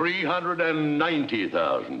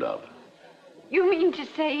 $390,000. You mean to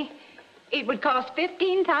say it would cost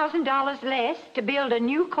 $15,000 less to build a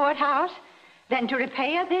new courthouse than to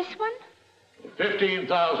repair this one?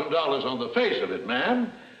 $15,000 on the face of it, ma'am.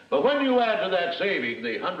 But when you add to that saving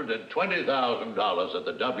the $120,000 that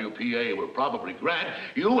the WPA will probably grant,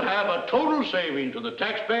 you have a total saving to the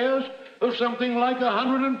taxpayers of something like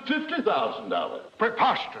 $150,000.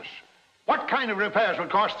 Preposterous. What kind of repairs would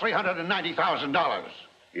cost $390,000?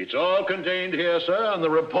 It's all contained here, sir, in the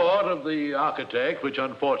report of the architect, which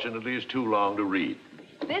unfortunately is too long to read.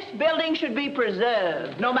 This building should be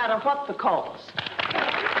preserved, no matter what the cost.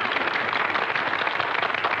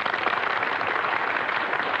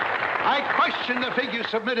 I question the figure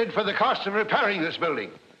submitted for the cost of repairing this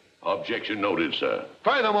building. Objection noted, sir.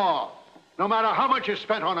 Furthermore, no matter how much is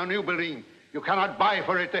spent on a new building, you cannot buy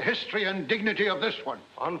for it the history and dignity of this one.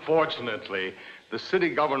 Unfortunately, the city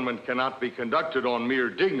government cannot be conducted on mere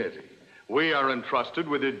dignity. We are entrusted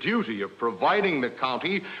with a duty of providing the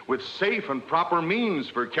county with safe and proper means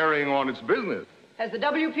for carrying on its business. Has the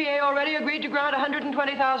WPA already agreed to grant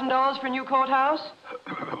 $120,000 for a new courthouse?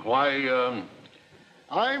 Why,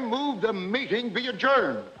 I move the meeting be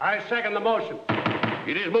adjourned. I second the motion.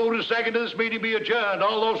 It is moved and seconded this meeting be adjourned.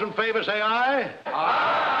 All those in favor say aye.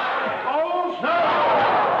 Aye. Opposed? No.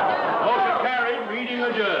 Motion carried. Meeting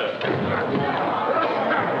adjourned.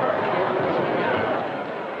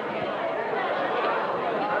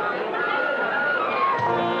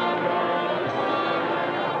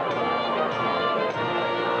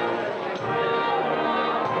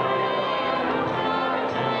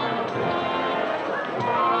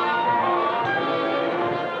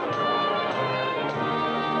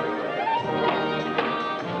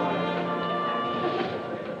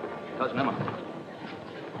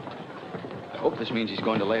 This means he's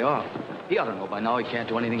going to lay off. He ought to know by now he can't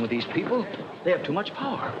do anything with these people. They have too much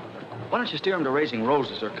power. Why don't you steer him to raising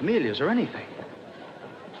roses or camellias or anything?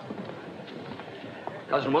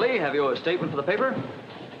 Cousin Willie, have you a statement for the paper?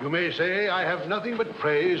 You may say I have nothing but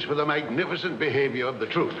praise for the magnificent behavior of the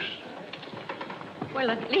troops. Well,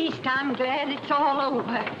 at least I'm glad it's all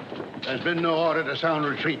over. There's been no order to sound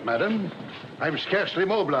retreat, madam. I'm scarcely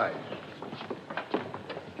mobilized.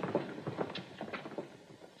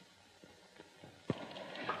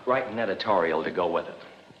 Write an editorial to go with it.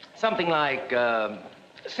 Something like,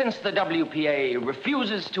 since the WPA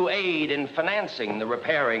refuses to aid in financing the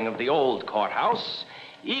repairing of the old courthouse,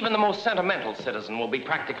 even the most sentimental citizen will be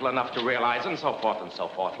practical enough to realize, and so forth and so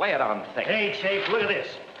forth. Lay it on thick. Hey, Chief, look at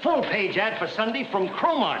this. Full-page ad for Sunday from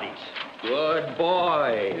Cromarty's. Good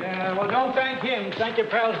boy. Yeah, well, don't thank him. Thank your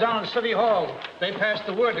pals down at City Hall. They passed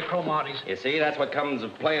the word to Cromarty's. You see, that's what comes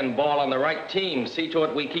of playing ball on the right team. See to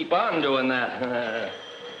it we keep on doing that.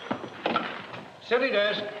 City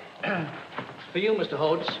desk. For you, Mr.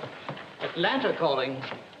 Hoats. Atlanta calling.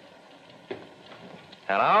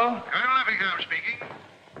 Hello? Colonel Effingham speaking.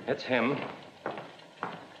 It's him.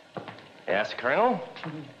 Yes, Colonel?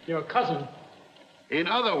 Your cousin. In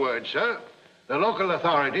other words, sir, the local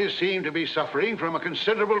authorities seem to be suffering from a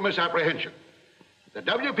considerable misapprehension. The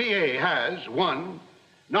WPA has, 1,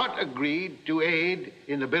 not agreed to aid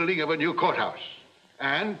in the building of a new courthouse,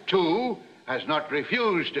 and 2, has not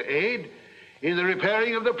refused to aid in the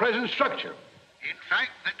repairing of the present structure. In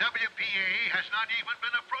fact, the WPA has not even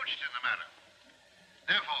been approached in the matter.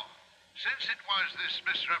 Therefore, since it was this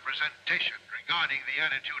misrepresentation regarding the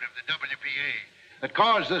attitude of the WPA that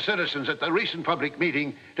caused the citizens at the recent public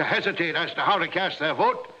meeting to hesitate as to how to cast their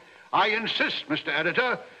vote, I insist, Mr.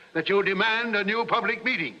 Editor, that you demand a new public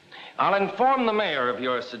meeting. I'll inform the mayor of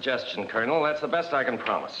your suggestion, Colonel. That's the best I can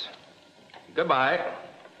promise. Goodbye.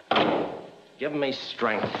 Give me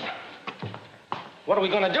strength. What are we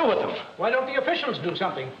going to do with him? Why don't the officials do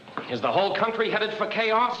something? Is the whole country headed for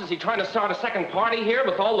chaos? Is he trying to start a second party here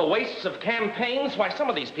with all the wastes of campaigns? Why, some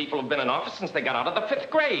of these people have been in office since they got out of the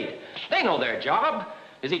 5th grade. They know their job.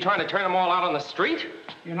 Is he trying to turn them all out on the street?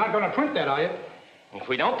 You're not going to print that, are you? If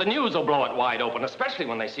we don't, the news will blow it wide open, especially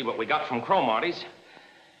when they see what we got from Cromarty's.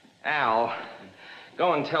 Al,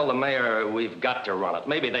 go and tell the mayor we've got to run it.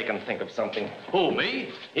 Maybe they can think of something. Who,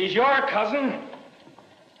 me? He's your cousin.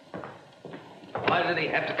 Why did he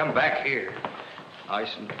have to come back here?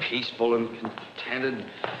 Nice and peaceful and contented.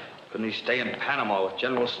 Couldn't he stay in Panama with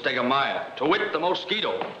General Stegomaier, to wit, the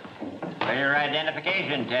mosquito? For your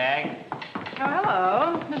identification tag. Oh,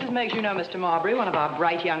 hello. Mrs. Meggs, you know Mr. Marbury, one of our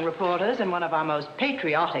bright young reporters and one of our most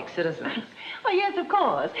patriotic citizens. Oh, yes, of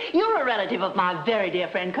course. You're a relative of my very dear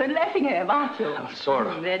friend, Colonel Effingham, aren't you? Well, sort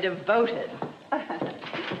of. They're devoted.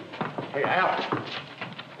 Hey, Al.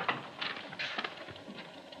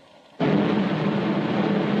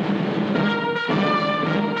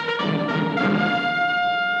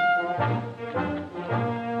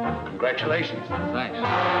 Congratulations. Thanks.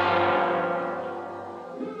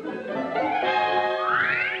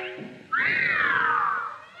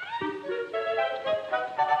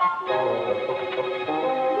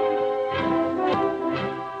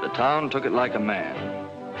 The town took it like a man.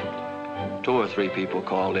 2 or 3 people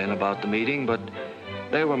called in about the meeting, but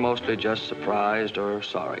they were mostly just surprised or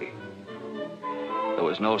sorry. There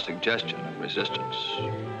was no suggestion of resistance.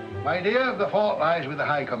 My dear, the fault lies with the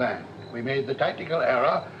High Command. We made the tactical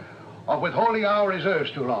error of withholding our reserves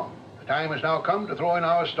too long. The time has now come to throw in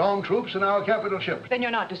our storm troops and our capital ships. Then you're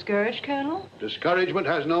not discouraged, Colonel? Discouragement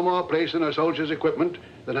has no more place in a soldier's equipment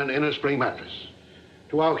than an inner spring mattress.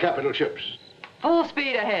 To our capital ships. Full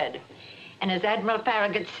speed ahead. And as Admiral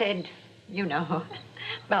Farragut said, you know,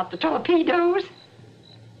 about the torpedoes.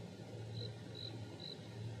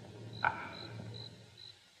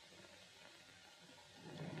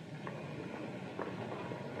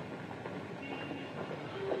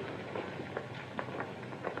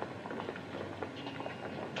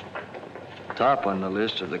 Top on the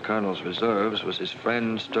list of the colonel's reserves was his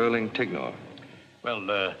friend Sterling Tignor.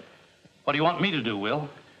 Well, what do you want me to do, Will?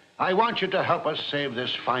 I want you to help us save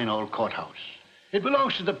this fine old courthouse. It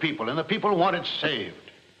belongs to the people, and the people want it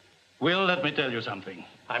saved. Will, let me tell you something.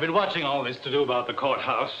 I've been watching all this to do about the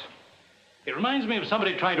courthouse. It reminds me of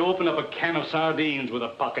somebody trying to open up a can of sardines with a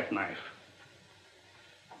pocket knife.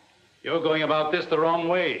 You're going about this the wrong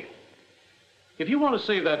way. If you want to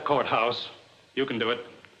save that courthouse, you can do it.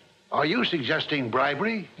 Are you suggesting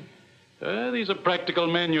bribery? These are practical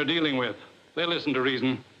men you're dealing with. They listen to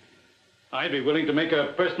reason. I'd be willing to make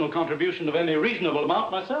a personal contribution of any reasonable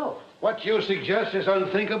amount myself. What you suggest is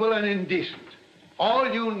unthinkable and indecent.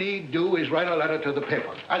 All you need do is write a letter to the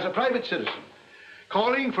paper, as a private citizen,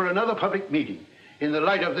 calling for another public meeting in the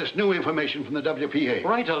light of this new information from the WPA.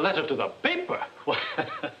 Write a letter to the paper?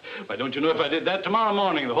 Why, don't you know if I did that tomorrow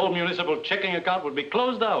morning, the whole municipal checking account would be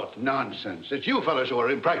closed out? Nonsense. It's you fellas who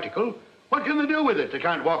are impractical. What can they do with it? They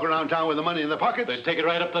can't walk around town with the money in their pockets. They'd take it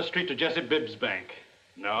right up the street to Jesse Bibb's bank.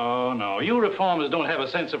 No, you reformers don't have a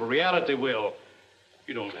sense of reality, Will.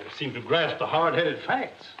 You don't seem to grasp the hard-headed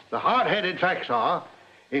facts. The hard-headed facts are,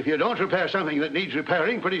 if you don't repair something that needs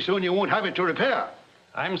repairing, pretty soon you won't have it to repair.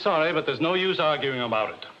 I'm sorry, but there's no use arguing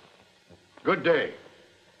about it. Good day.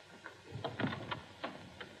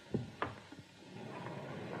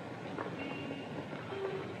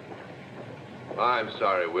 I'm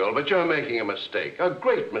sorry, Will, but you're making a mistake, a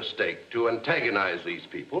great mistake, to antagonize these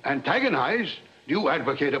people. Antagonize? Do you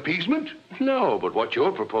advocate appeasement? No, but what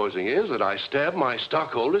you're proposing is that I stab my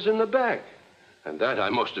stockholders in the back. And that,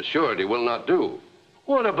 I'm most assuredly, will not do.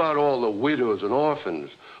 What about all the widows and orphans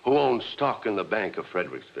who own stock in the Bank of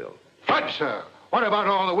Fredericksville? Fudge, sir! What about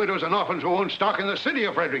all the widows and orphans who own stock in the city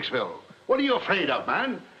of Fredericksville? What are you afraid of,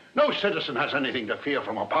 man? No citizen has anything to fear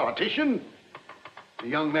from a politician. The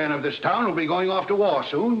young men of this town will be going off to war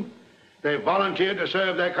soon. They've volunteered to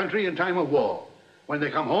serve their country in time of war. When they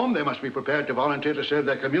come home, they must be prepared to volunteer to serve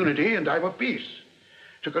their community in time of peace.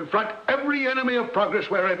 To confront every enemy of progress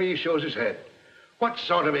wherever he shows his head. What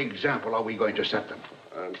sort of example are we going to set them?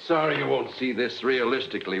 I'm sorry you won't see this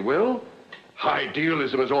realistically, Will.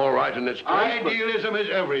 Idealism is all right in its place, Idealism is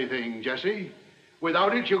everything, Jesse.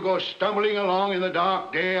 Without it, you go stumbling along in the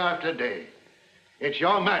dark day after day. It's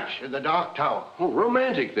your match in the Dark Tower. Oh,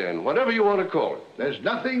 romantic, then, whatever you want to call it. There's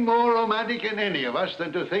nothing more romantic in any of us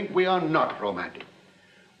than to think we are not romantic.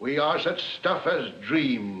 We are such stuff as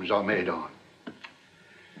dreams are made on.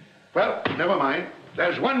 Well, never mind.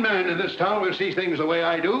 There's one man in this town who sees things the way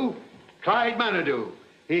I do. Clyde Manitou.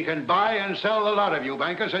 He can buy and sell a lot of you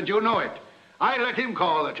bankers, and you know it. I let him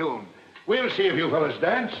call the tune. We'll see if you fellas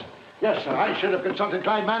dance. Yes, sir, I should have consulted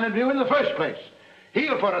Clyde Manitou in the first place.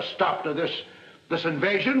 He'll put a stop to this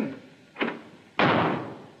invasion.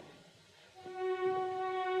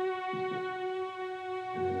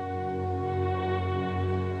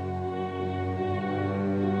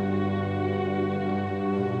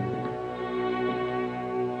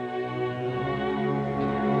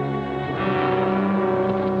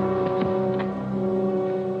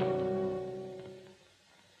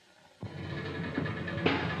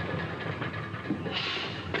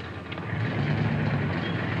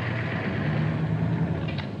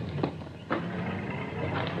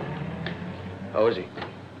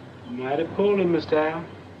 Mighty poorly, Mr. Al.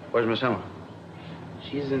 Where's Miss Emma?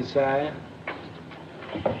 She's inside.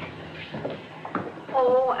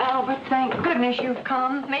 Oh, Albert, thank goodness you've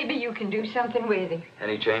come. Maybe you can do something with him.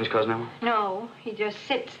 Any change, Cousin Emma? No, he just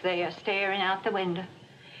sits there staring out the window.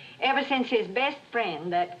 Ever since his best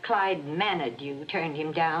friend, that Clyde Manidew, turned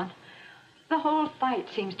him down, the whole fight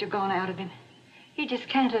seems to have gone out of him. He just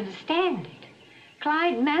can't understand it.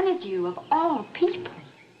 Clyde Manidew, of all people.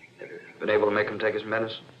 Have you been able to make him take his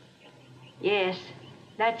medicine? Yes,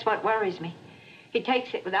 that's what worries me. He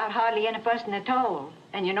takes it without hardly any fussing at all.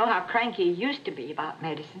 And you know how cranky he used to be about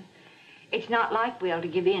medicine. It's not like Will to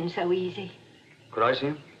give in so easy. Could I see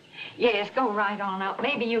him? Yes, go right on up.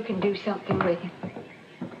 Maybe you can do something with him.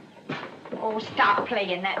 Oh, stop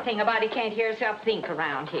playing that thing about he can't hear himself think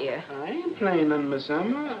around here. I ain't playing none, Miss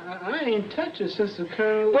Emma. I ain't touched it since the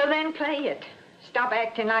Colonel... Well, then play it. Stop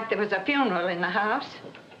acting like there was a funeral in the house.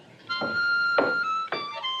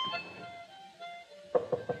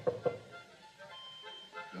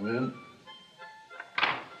 Come in.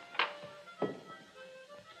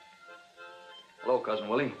 Hello, Cousin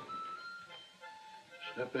Willie.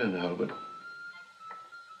 Step in, Albert.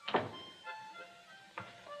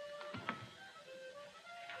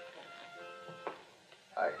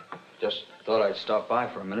 I just thought I'd stop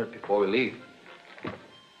by for a minute before we leave.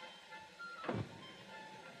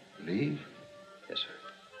 Leave? Yes, sir.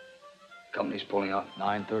 Company's pulling out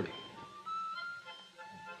 9:30.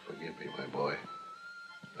 Forgive me, my boy.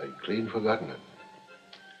 I'd clean forgotten it.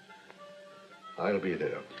 I'll be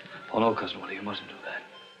there. Oh, no, Cousin Willie, you mustn't do that.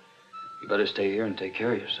 You better stay here and take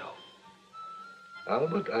care of yourself.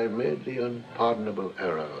 Albert, I made the unpardonable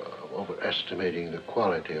error of overestimating the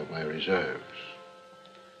quality of my reserves.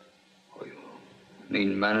 Oh, you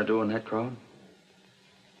mean Manitou in that crowd?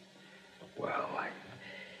 Well,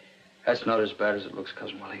 that's not as bad as it looks,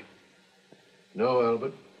 Cousin Willie. No,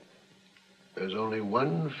 Albert. There's only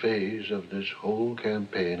one phase of this whole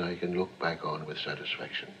campaign I can look back on with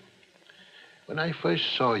satisfaction. When I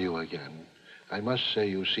first saw you again, I must say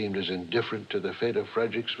you seemed as indifferent to the fate of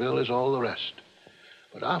Fredericksville as all the rest.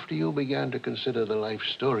 But after you began to consider the life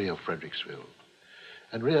story of Fredericksville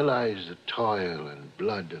and realized the toil and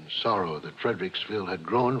blood and sorrow that Fredericksville had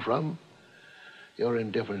grown from, your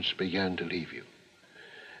indifference began to leave you,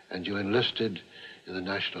 and you enlisted in the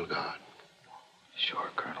National Guard. Sure,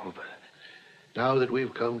 Colonel, but... Now that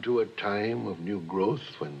we've come to a time of new growth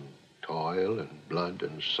when toil and blood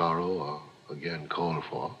and sorrow are again called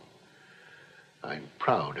for, I'm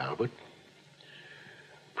proud, Albert.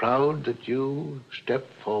 Proud that you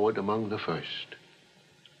stepped forward among the first.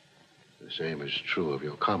 The same is true of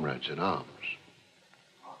your comrades in arms.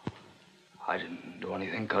 I didn't do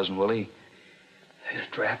anything, Cousin Willie. They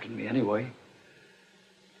just drafted me anyway.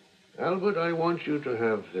 Albert, I want you to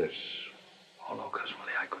have this. Oh, no, Cousin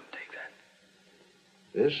Willie, I couldn't take that.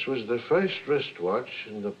 This was the first wristwatch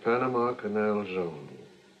in the Panama Canal Zone.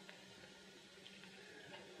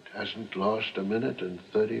 It hasn't lost a minute in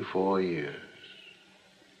 34 years.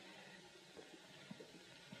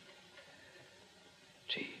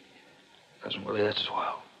 Gee, Cousin Willie, that's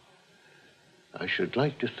swell. I should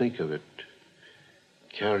like to think of it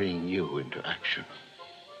carrying you into action.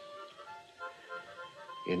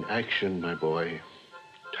 In action, my boy,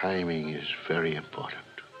 timing is very important.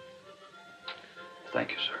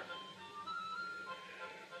 Thank you, sir.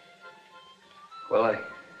 Well, I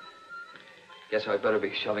guess I'd better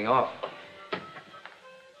be shoving off.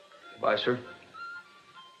 Goodbye, sir.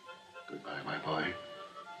 Goodbye, my boy.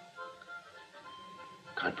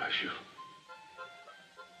 God bless you.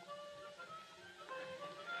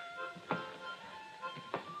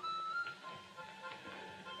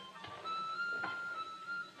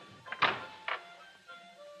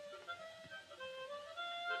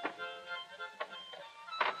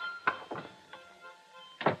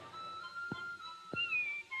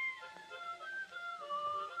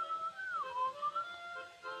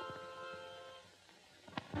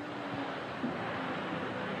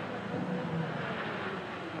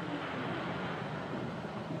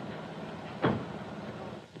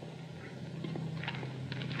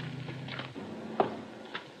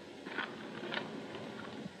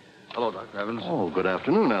 Hello, Dr. Evans. Oh, good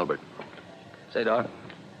afternoon, Albert. Say, Doc,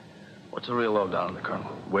 what's the real lowdown on the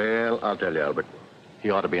Colonel? Well, I'll tell you, Albert. He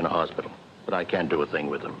ought to be in a hospital, but I can't do a thing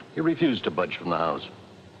with him. He refused to budge from the house.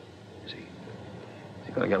 Is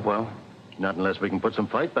he gonna get well? Not unless we can put some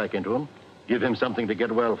fight back into him. Give him something to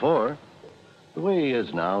get well for. The way he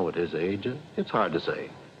is now at his age, it's hard to say.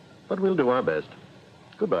 But we'll do our best.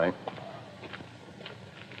 Goodbye.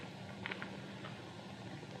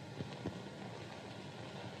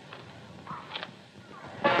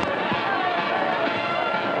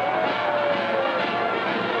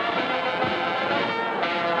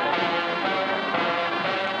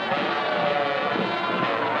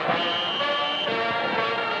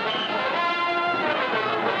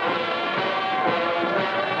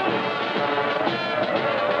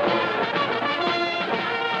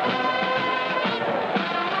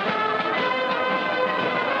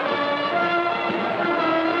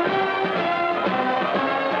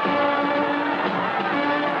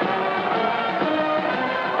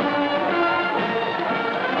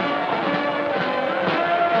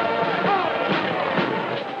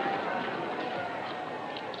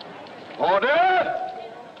 Order!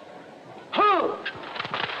 Halt!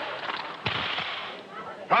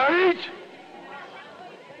 Right!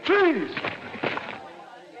 Please!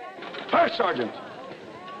 First Sergeant.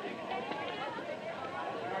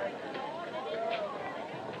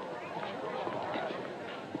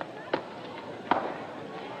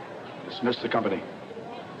 Dismiss the company.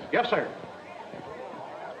 Yes, sir.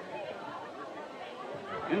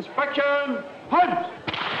 Inspection, hunt!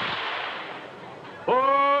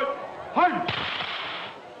 Put, hunt!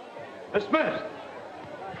 Dismissed.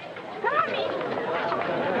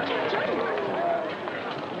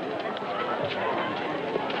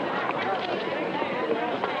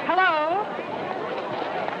 Hello?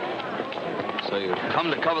 So you've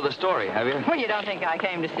come to cover the story, have you? Well, you don't think I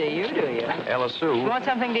came to see you, do you? Ella Sue. You want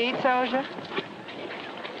something to eat, soldier?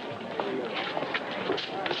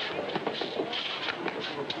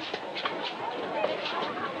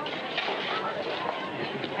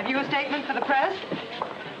 Have you a statement for the press?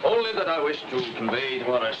 Only that I wish to convey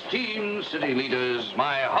to our esteemed city leaders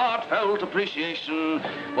my heartfelt appreciation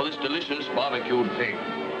for this delicious barbecued pig,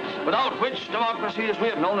 without which democracy as we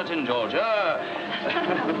have known it in Georgia.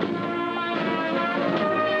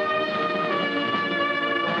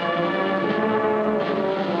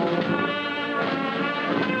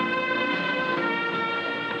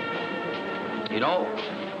 You know,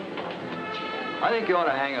 I think you ought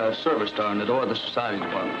to hang a service star on the door of the society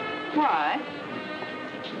department. Why?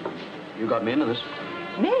 You got me into this.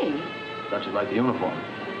 Me? Thought you'd like the uniform.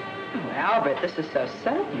 Oh, Albert, this is so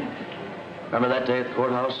sudden. Remember that day at the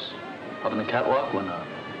courthouse, up in the catwalk, when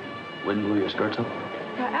wind blew your skirts up?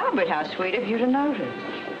 Well, Albert, how sweet of you to notice.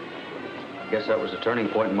 Guess that was a turning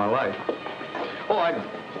point in my life. Oh, I'd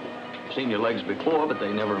seen your legs before, but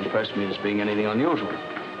they never impressed me as being anything unusual.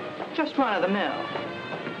 Just one of the mill.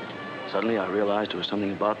 Suddenly, I realized there was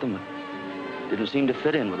something about them that didn't seem to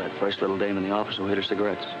fit in with that fresh little dame in the office who hid her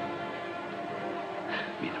cigarettes.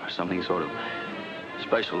 I mean, there was something sort of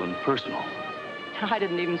special and personal. I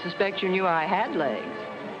didn't even suspect you knew I had legs.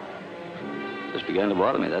 Just began to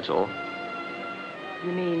bother me, that's all.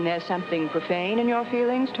 You mean there's something profane in your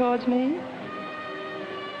feelings towards me?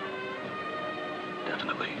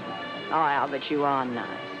 Definitely. Oh, Albert, you are nice.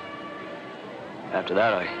 After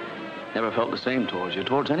that, I never felt the same towards you,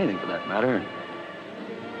 towards anything for that matter. And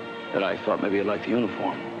that I thought maybe you'd like the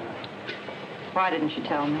uniform. Why didn't you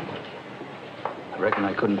tell me? I reckon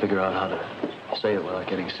I couldn't figure out how to say it without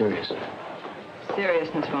getting serious.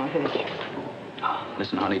 Seriousness won't hurt you.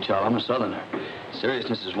 Listen, honey, child, I'm a Southerner.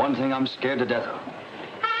 Seriousness is one thing I'm scared to death of.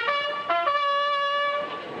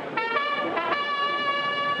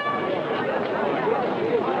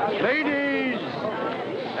 Ladies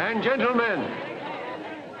and gentlemen,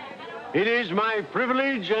 it is my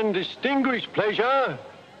privilege and distinguished pleasure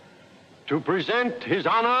to present His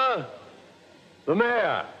Honor, the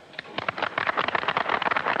Mayor.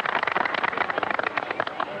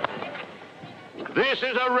 This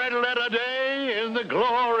is a red-letter day in the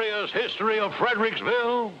glorious history of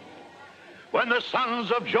Fredericksville, when the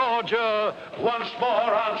sons of Georgia once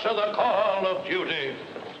more answer the call of duty.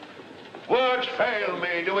 Words fail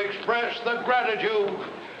me to express the gratitude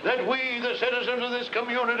that we, the citizens of this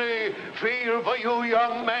community, feel for you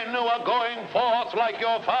young men who are going forth like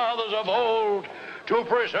your fathers of old to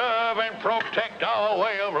preserve and protect our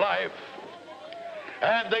way of life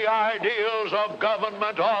and the ideals of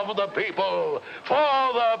government of the people,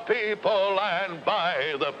 for the people and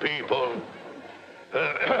by the people.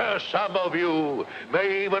 Some of you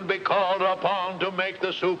may even be called upon to make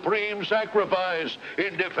the supreme sacrifice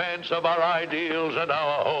in defense of our ideals and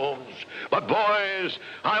our homes. But boys,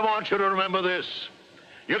 I want you to remember this.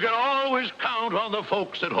 You can always count on the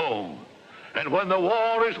folks at home. And when the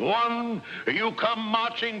war is won, you come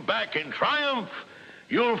marching back in triumph,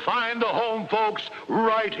 you'll find the home folks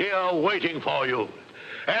right here waiting for you.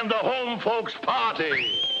 And the home folks party.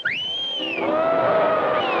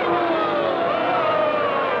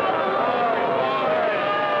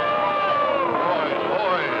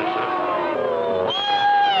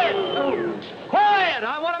 Quiet!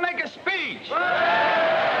 I want to make a speech.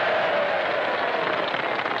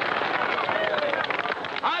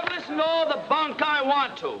 I've listened to all the bunk I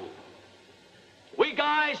want to. We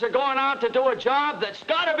guys are going out to do a job that's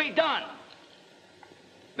got to be done.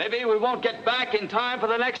 Maybe we won't get back in time for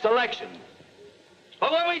the next election.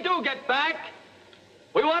 But when we do get back,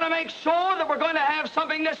 we want to make sure that we're going to have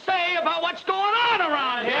something to say about what's going on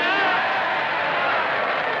around here.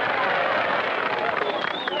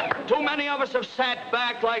 Too many of us have sat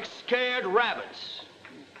back like scared rabbits.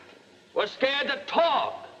 We're scared to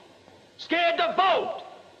talk, scared to vote,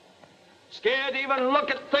 scared to even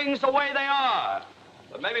look at things the way they are.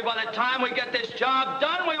 But maybe by the time we get this job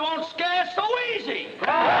done, we won't scare so easy.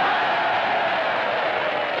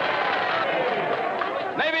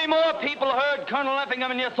 Maybe more people heard Colonel Effingham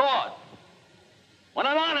than you thought. When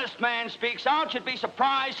an honest man speaks out, you'd be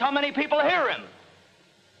surprised how many people hear him.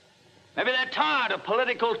 Maybe they're tired of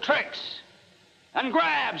political tricks and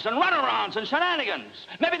grabs and runarounds and shenanigans.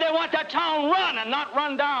 Maybe they want that town run and not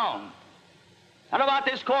run down. And about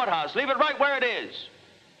this courthouse, leave it right where it is.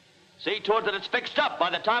 See to it that it's fixed up by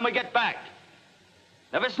the time we get back.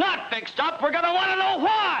 If it's not fixed up, we're going to want to know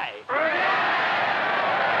why.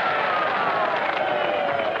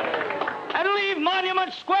 And leave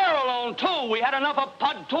Monument Square alone, too. We had enough of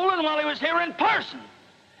Pud Toolen while he was here in person.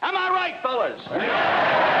 Am I right, fellas?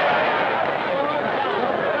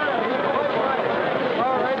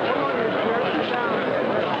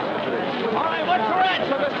 All right, what's your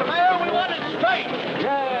answer, Mr. Mayor? We want it straight.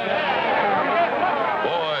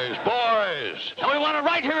 Boys. And we want it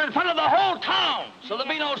right here in front of the whole town, so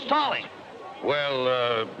there'll be no stalling.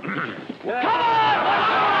 Well, Come on!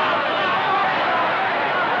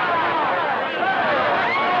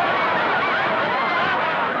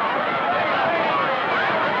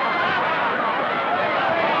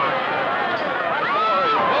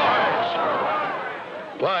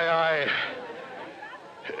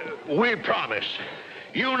 we promise.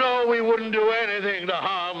 You know we wouldn't do anything to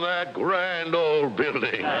harm that grand old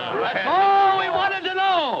building. That's all we wanted to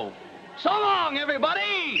know. So long,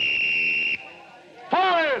 everybody.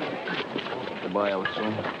 Forward. Goodbye,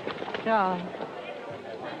 Allyn. Darling.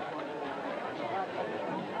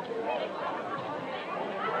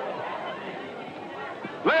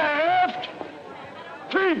 Left.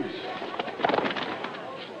 Please.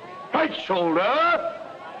 Right shoulder.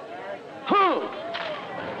 Huh.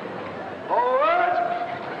 Forward.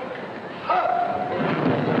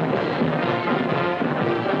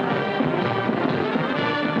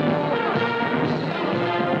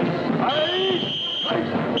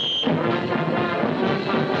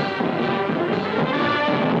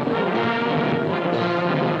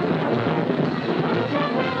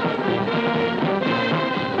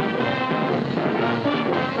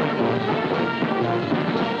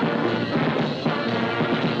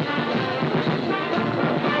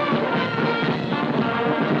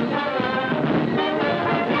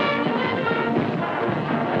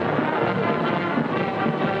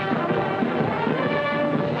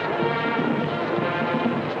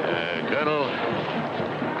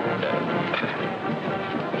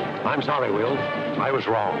 I'm sorry, Will. I was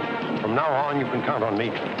wrong. From now on, you can count on me.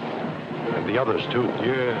 And the others, too.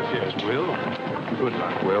 Yes, Will. Good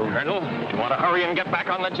luck, Will. Colonel, you want to hurry and get back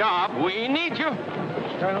on the job? We need you.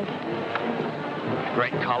 Colonel?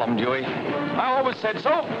 Great column, Dewey. I always said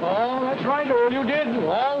so. Oh, that's right, Earl. You did.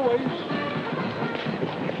 Always.